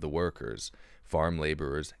condition of the workers, farm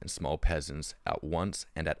laborers, and small peasants at once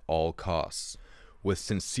and at all costs. With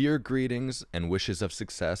sincere greetings and wishes of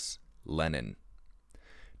success, Lenin.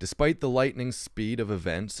 Despite the lightning speed of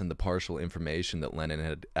events and the partial information that Lenin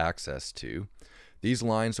had access to, these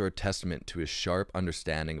lines are a testament to his sharp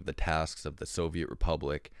understanding of the tasks of the Soviet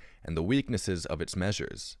Republic and the weaknesses of its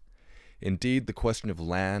measures. Indeed, the question of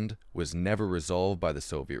land was never resolved by the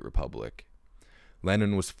Soviet Republic.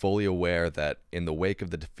 Lenin was fully aware that, in the wake of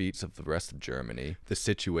the defeats of the rest of Germany, the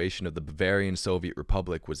situation of the Bavarian Soviet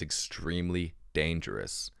Republic was extremely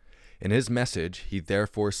dangerous. In his message, he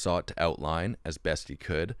therefore sought to outline, as best he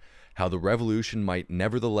could, how the revolution might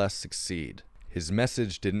nevertheless succeed. His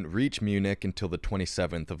message didn't reach Munich until the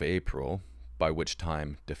 27th of April, by which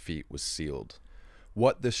time defeat was sealed.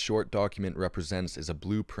 What this short document represents is a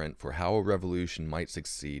blueprint for how a revolution might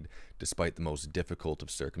succeed despite the most difficult of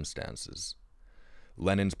circumstances.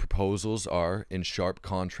 Lenin's proposals are in sharp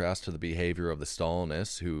contrast to the behavior of the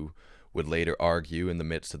Stalinists, who would later argue in the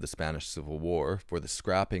midst of the Spanish Civil War for the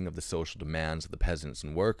scrapping of the social demands of the peasants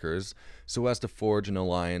and workers so as to forge an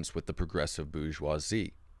alliance with the progressive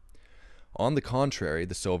bourgeoisie. On the contrary,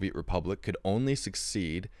 the Soviet Republic could only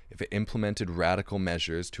succeed if it implemented radical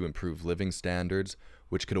measures to improve living standards,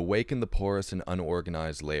 which could awaken the porous and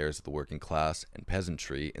unorganized layers of the working class and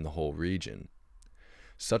peasantry in the whole region.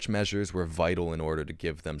 Such measures were vital in order to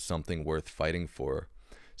give them something worth fighting for,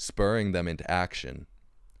 spurring them into action.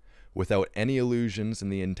 Without any illusions in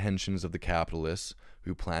the intentions of the capitalists,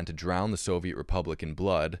 who planned to drown the Soviet Republic in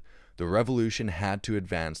blood, the revolution had to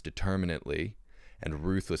advance determinately and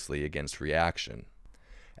ruthlessly against reaction.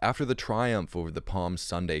 After the triumph over the Palm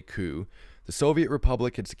Sunday coup, the Soviet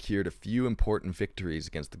Republic had secured a few important victories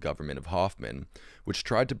against the government of Hoffman, which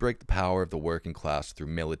tried to break the power of the working class through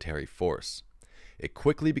military force. it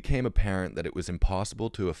quickly became apparent that it was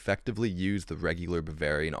impossible to effectively use the regular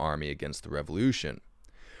Bavarian army against the revolution.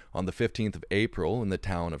 On the 15th of April, in the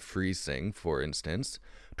town of Freising, for instance,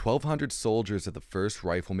 1,200 soldiers of the 1st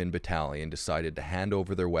Rifleman Battalion decided to hand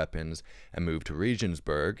over their weapons and move to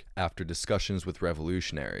Regensburg after discussions with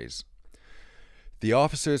revolutionaries. The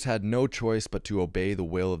officers had no choice but to obey the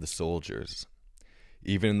will of the soldiers.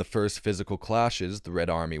 Even in the first physical clashes, the Red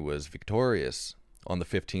Army was victorious. On the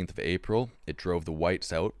 15th of April, it drove the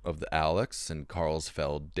Whites out of the Alex and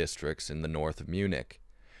Karlsfeld districts in the north of Munich.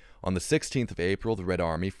 On the 16th of April, the Red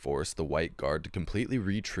Army forced the White Guard to completely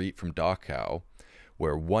retreat from Dachau,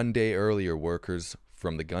 where 1 day earlier workers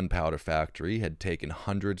from the gunpowder factory had taken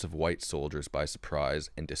hundreds of white soldiers by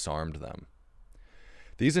surprise and disarmed them.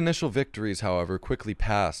 These initial victories, however, quickly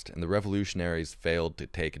passed, and the revolutionaries failed to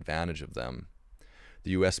take advantage of them.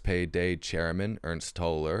 The USPD chairman, Ernst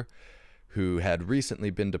Toller, who had recently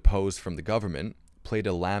been deposed from the government, played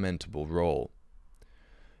a lamentable role.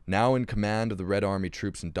 Now in command of the Red Army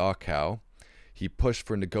troops in Dachau, he pushed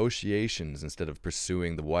for negotiations instead of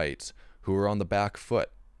pursuing the Whites, who were on the back foot.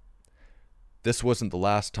 This wasn't the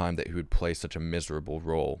last time that he would play such a miserable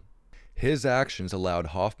role. His actions allowed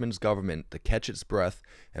Hoffmann's government to catch its breath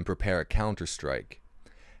and prepare a counterstrike.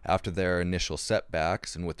 After their initial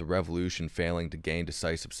setbacks, and with the revolution failing to gain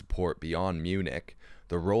decisive support beyond Munich,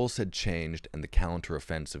 the roles had changed and the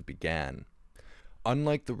counteroffensive began.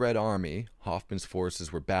 Unlike the Red Army, Hoffmann's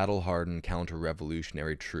forces were battle-hardened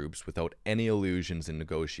counter-revolutionary troops without any illusions in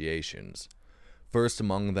negotiations. First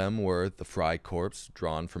among them were the Freikorps,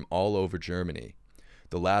 drawn from all over Germany.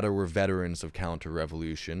 The latter were veterans of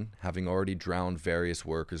counter-revolution, having already drowned various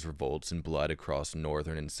workers' revolts in blood across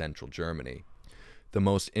northern and central Germany. The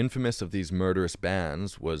most infamous of these murderous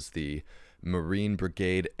bands was the Marine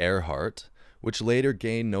Brigade Erhard, which later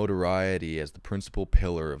gained notoriety as the principal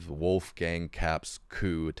pillar of Wolfgang Kapp's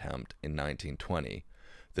coup attempt in 1920,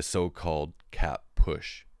 the so-called Kapp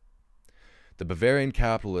Push. The Bavarian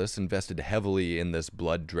capitalists invested heavily in this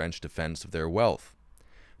blood-drenched defense of their wealth.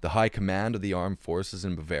 The high command of the armed forces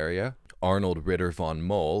in Bavaria, Arnold Ritter von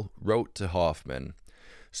Moll, wrote to Hoffmann,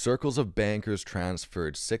 "Circles of bankers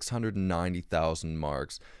transferred 690,000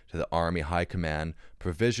 marks to the army high command,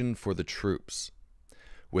 provisioned for the troops."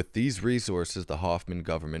 With these resources, the Hoffmann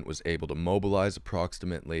government was able to mobilize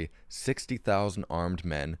approximately 60,000 armed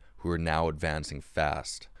men who were now advancing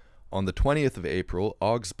fast. On the 20th of April,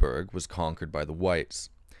 Augsburg was conquered by the Whites.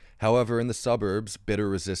 However, in the suburbs, bitter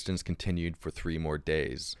resistance continued for 3 more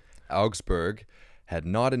days. Augsburg had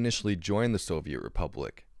not initially joined the Soviet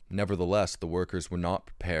Republic. Nevertheless, the workers were not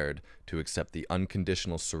prepared to accept the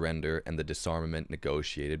unconditional surrender and the disarmament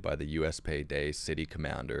negotiated by the USPD city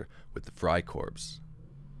commander with the Freikorps.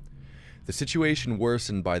 The situation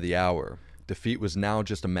worsened by the hour. Defeat was now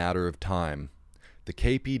just a matter of time. The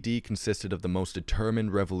KPD consisted of the most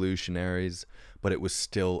determined revolutionaries, but it was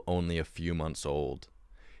still only a few months old.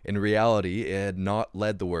 In reality, it had not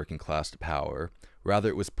led the working class to power. Rather,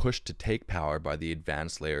 it was pushed to take power by the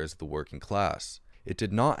advanced layers of the working class. It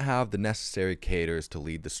did not have the necessary cadres to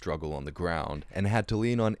lead the struggle on the ground, and had to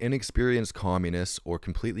lean on inexperienced communists or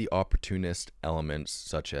completely opportunist elements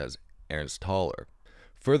such as Ernst Toller.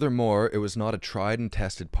 Furthermore, it was not a tried and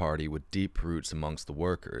tested party with deep roots amongst the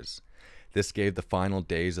workers. This gave the final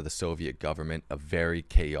days of the Soviet government a very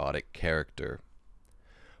chaotic character.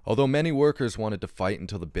 Although many workers wanted to fight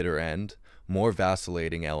until the bitter end, more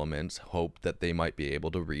vacillating elements hoped that they might be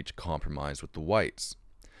able to reach compromise with the Whites.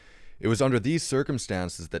 It was under these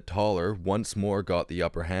circumstances that Toller once more got the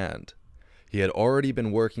upper hand. He had already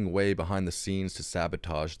been working away behind the scenes to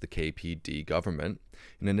sabotage the KPD government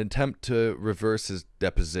in an attempt to reverse his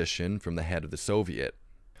deposition from the head of the Soviet.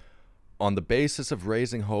 On the basis of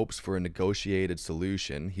raising hopes for a negotiated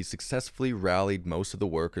solution, he successfully rallied most of the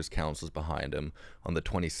workers' councils behind him on the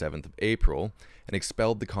 27th of April and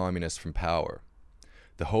expelled the communists from power.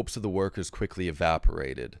 The hopes of the workers quickly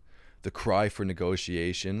evaporated. The cry for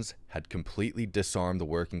negotiations had completely disarmed the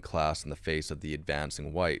working class in the face of the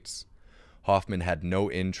advancing Whites. Hoffmann had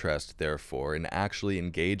no interest, therefore, in actually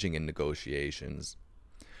engaging in negotiations.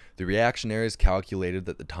 The reactionaries calculated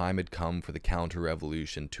that the time had come for the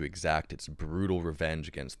counter-revolution to exact its brutal revenge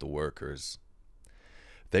against the workers.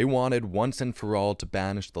 They wanted once and for all to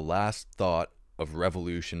banish the last thought of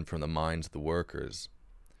revolution from the minds of the workers.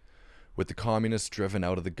 With the communists driven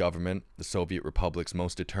out of the government, the Soviet Republic's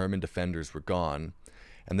most determined defenders were gone,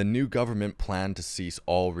 and the new government planned to cease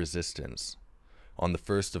all resistance. On the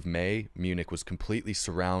 1st of May, Munich was completely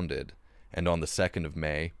surrounded, and on the 2nd of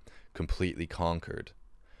May, completely conquered.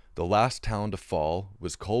 The last town to fall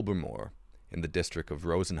was Kolbermoor, in the district of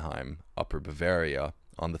Rosenheim, Upper Bavaria,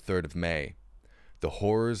 on the 3rd of May. The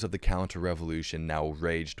horrors of the counter-revolution now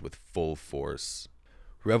raged with full force.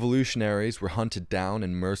 Revolutionaries were hunted down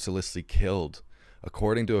and mercilessly killed.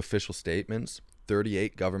 According to official statements,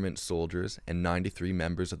 38 government soldiers and 93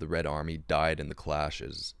 members of the Red Army died in the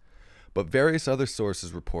clashes. But various other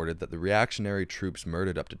sources reported that the reactionary troops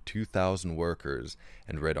murdered up to 2,000 workers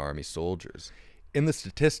and Red Army soldiers. In the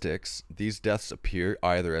statistics, these deaths appear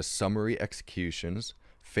either as summary executions,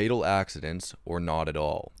 fatal accidents, or not at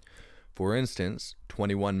all. For instance,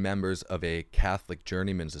 21 members of a Catholic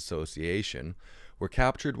Journeymen's Association were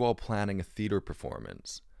captured while planning a theater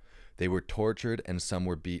performance. They were tortured and some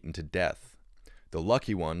were beaten to death. The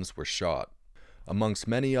lucky ones were shot. Amongst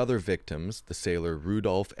many other victims, the sailor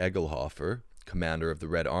Rudolf Egelhofer, commander of the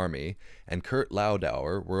Red Army, and Kurt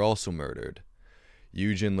Laudauer were also murdered.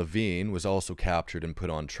 Eugen Levine was also captured and put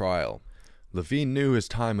on trial. Levine knew his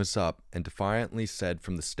time was up and defiantly said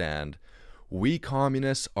from the stand, "We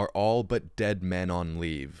communists are all but dead men on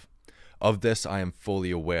leave. Of this I am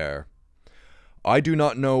fully aware. I do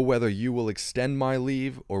not know whether you will extend my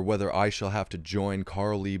leave or whether I shall have to join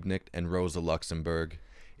Karl Liebknecht and Rosa Luxemburg.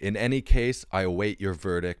 In any case, I await your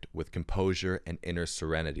verdict with composure and inner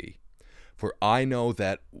serenity. For I know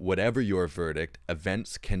that, whatever your verdict,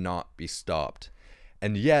 events cannot be stopped.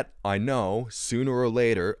 And yet, I know, sooner or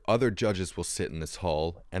later, other judges will sit in this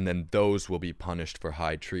hall, and then those will be punished for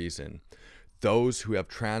high treason. Those who have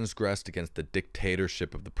transgressed against the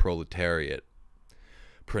dictatorship of the proletariat.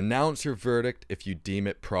 Pronounce your verdict if you deem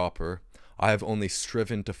it proper. I have only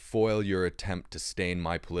striven to foil your attempt to stain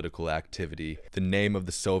my political activity, the name of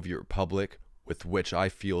the Soviet Republic, with which I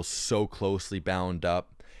feel so closely bound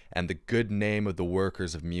up, and the good name of the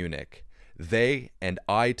workers of Munich. They, and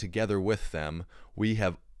I together with them, we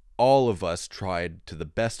have all of us tried to the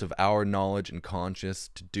best of our knowledge and conscience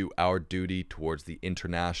to do our duty towards the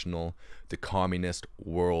international, the communist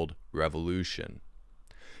world revolution."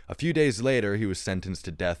 A few days later, he was sentenced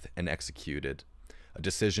to death and executed, a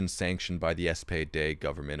decision sanctioned by the SPD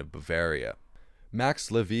government of Bavaria.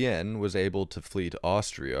 Max Levien was able to flee to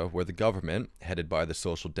Austria, where the government, headed by the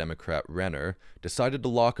Social Democrat Renner, decided to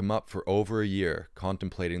lock him up for over a year,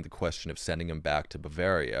 contemplating the question of sending him back to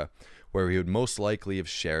Bavaria, where he would most likely have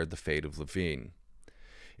shared the fate of Levine.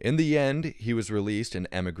 In the end, he was released and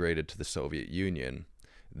emigrated to the Soviet Union.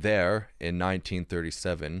 There, in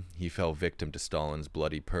 1937, he fell victim to Stalin's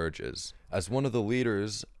bloody purges. As one of the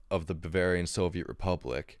leaders of the Bavarian Soviet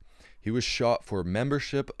Republic, he was shot for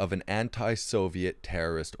membership of an anti-Soviet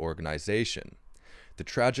terrorist organization. The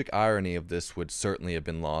tragic irony of this would certainly have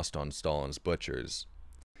been lost on Stalin's butchers.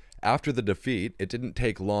 After the defeat, it didn't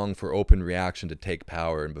take long for open reaction to take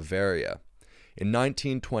power in Bavaria. In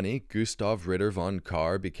 1920, Gustav Ritter von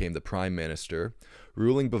Kahr became the prime minister,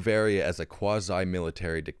 ruling Bavaria as a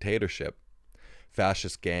quasi-military dictatorship.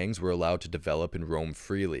 Fascist gangs were allowed to develop and roam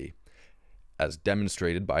freely, as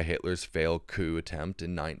demonstrated by Hitler's failed coup attempt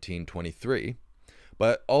in 1923.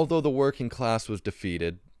 But although the working class was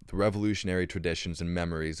defeated, the revolutionary traditions and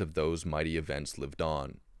memories of those mighty events lived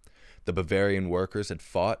on. The Bavarian workers had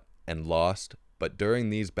fought and lost, but during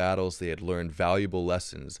these battles they had learned valuable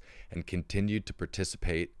lessons and continued to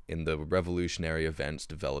participate in the revolutionary events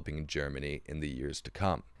developing in Germany in the years to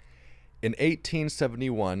come. In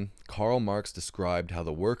 1871, Karl Marx described how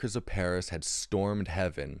the workers of Paris had stormed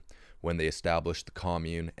heaven when they established the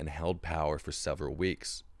Commune and held power for several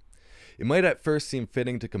weeks. It might at first seem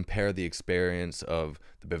fitting to compare the experience of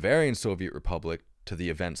the Bavarian Soviet Republic to the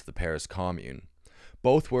events of the Paris Commune.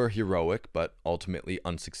 Both were heroic but ultimately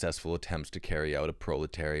unsuccessful attempts to carry out a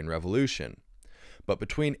proletarian revolution. But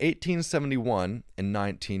between 1871 and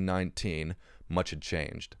 1919, much had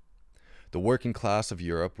changed. The working class of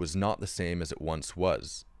Europe was not the same as it once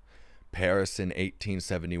was. Paris in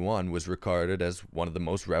 1871 was regarded as one of the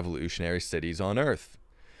most revolutionary cities on earth.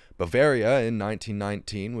 Bavaria in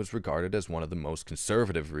 1919 was regarded as one of the most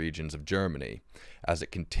conservative regions of Germany, as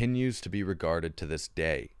it continues to be regarded to this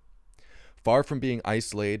day. Far from being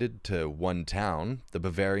isolated to one town, the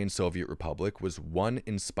Bavarian Soviet Republic was one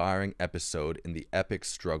inspiring episode in the epic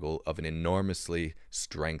struggle of an enormously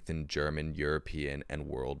strengthened German, European, and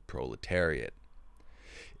world proletariat.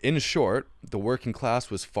 In short, the working class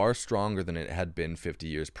was far stronger than it had been 50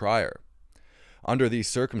 years prior. Under these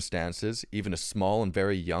circumstances, even a small and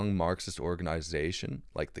very young Marxist organization,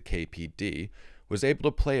 like the KPD, was able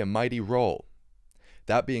to play a mighty role.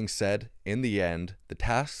 That being said, in the end, the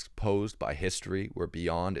tasks posed by history were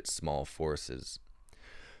beyond its small forces.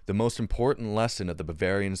 The most important lesson of the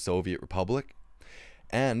Bavarian Soviet Republic,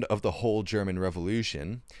 and of the whole German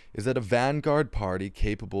Revolution, is that a vanguard party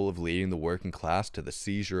capable of leading the working class to the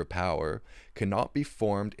seizure of power cannot be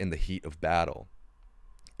formed in the heat of battle.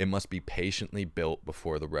 it must be patiently built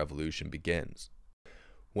before the revolution begins.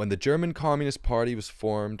 When the German Communist Party was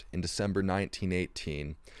formed in December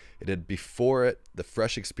 1918, it had before it the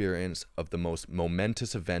fresh experience of the most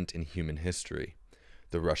momentous event in human history,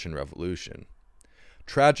 the Russian Revolution.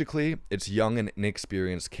 Tragically, its young and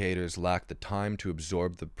inexperienced cadres lacked the time to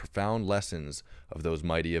absorb the profound lessons of those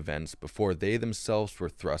mighty events before they themselves were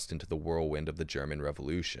thrust into the whirlwind of the German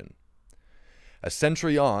Revolution. A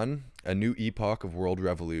century on, a new epoch of world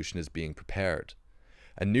revolution is being prepared.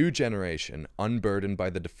 A new generation, unburdened by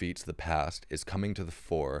the defeats of the past, is coming to the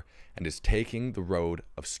fore and is taking the road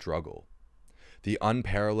of struggle. The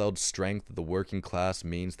unparalleled strength of the working class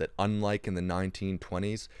means that, unlike in the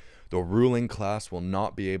 1920s, the ruling class will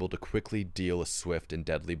not be able to quickly deal a swift and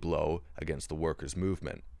deadly blow against the workers'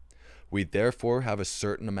 movement. We therefore have a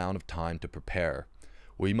certain amount of time to prepare.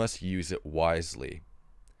 We must use it wisely.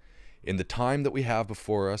 In the time that we have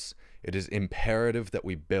before us, it is imperative that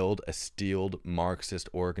we build a steeled Marxist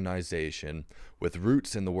organization with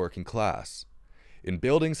roots in the working class. In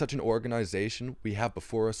building such an organization, we have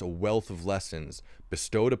before us a wealth of lessons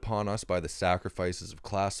bestowed upon us by the sacrifices of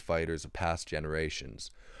class fighters of past generations,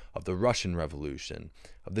 of the Russian Revolution,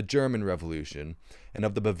 of the German Revolution, and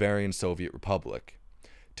of the Bavarian Soviet Republic.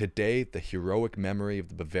 Today, the heroic memory of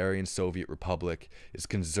the Bavarian Soviet Republic is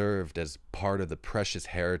conserved as part of the precious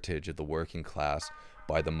heritage of the working class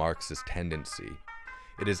by the Marxist tendency.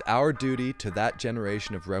 It is our duty to that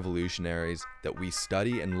generation of revolutionaries that we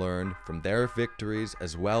study and learn from their victories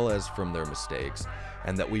as well as from their mistakes,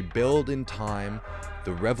 and that we build in time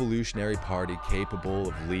the revolutionary party capable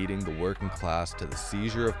of leading the working class to the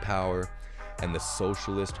seizure of power and the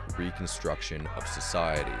socialist reconstruction of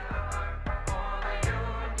society.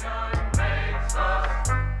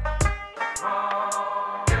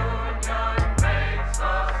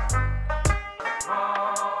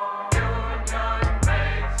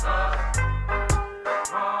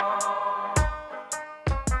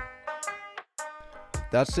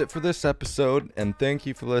 That's it for this episode, and thank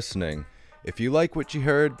you for listening. If you like what you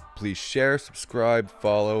heard, please share, subscribe,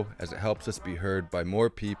 follow, as it helps us be heard by more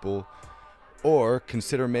people, or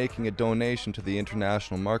consider making a donation to the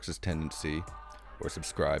International Marxist Tendency, or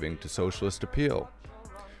subscribing to Socialist Appeal.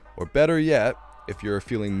 Or better yet, if you're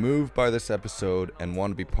feeling moved by this episode and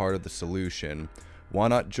want to be part of the solution, why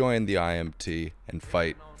not join the IMT and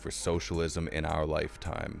fight for socialism in our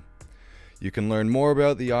lifetime? You can learn more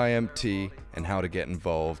about the IMT and how to get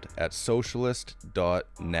involved at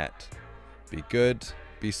socialist.net. Be good,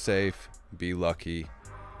 be safe, be lucky.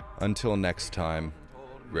 Until next time,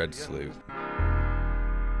 Red Salute.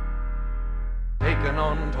 Taken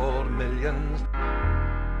untold millions.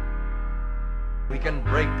 We can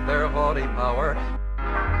break their haughty power.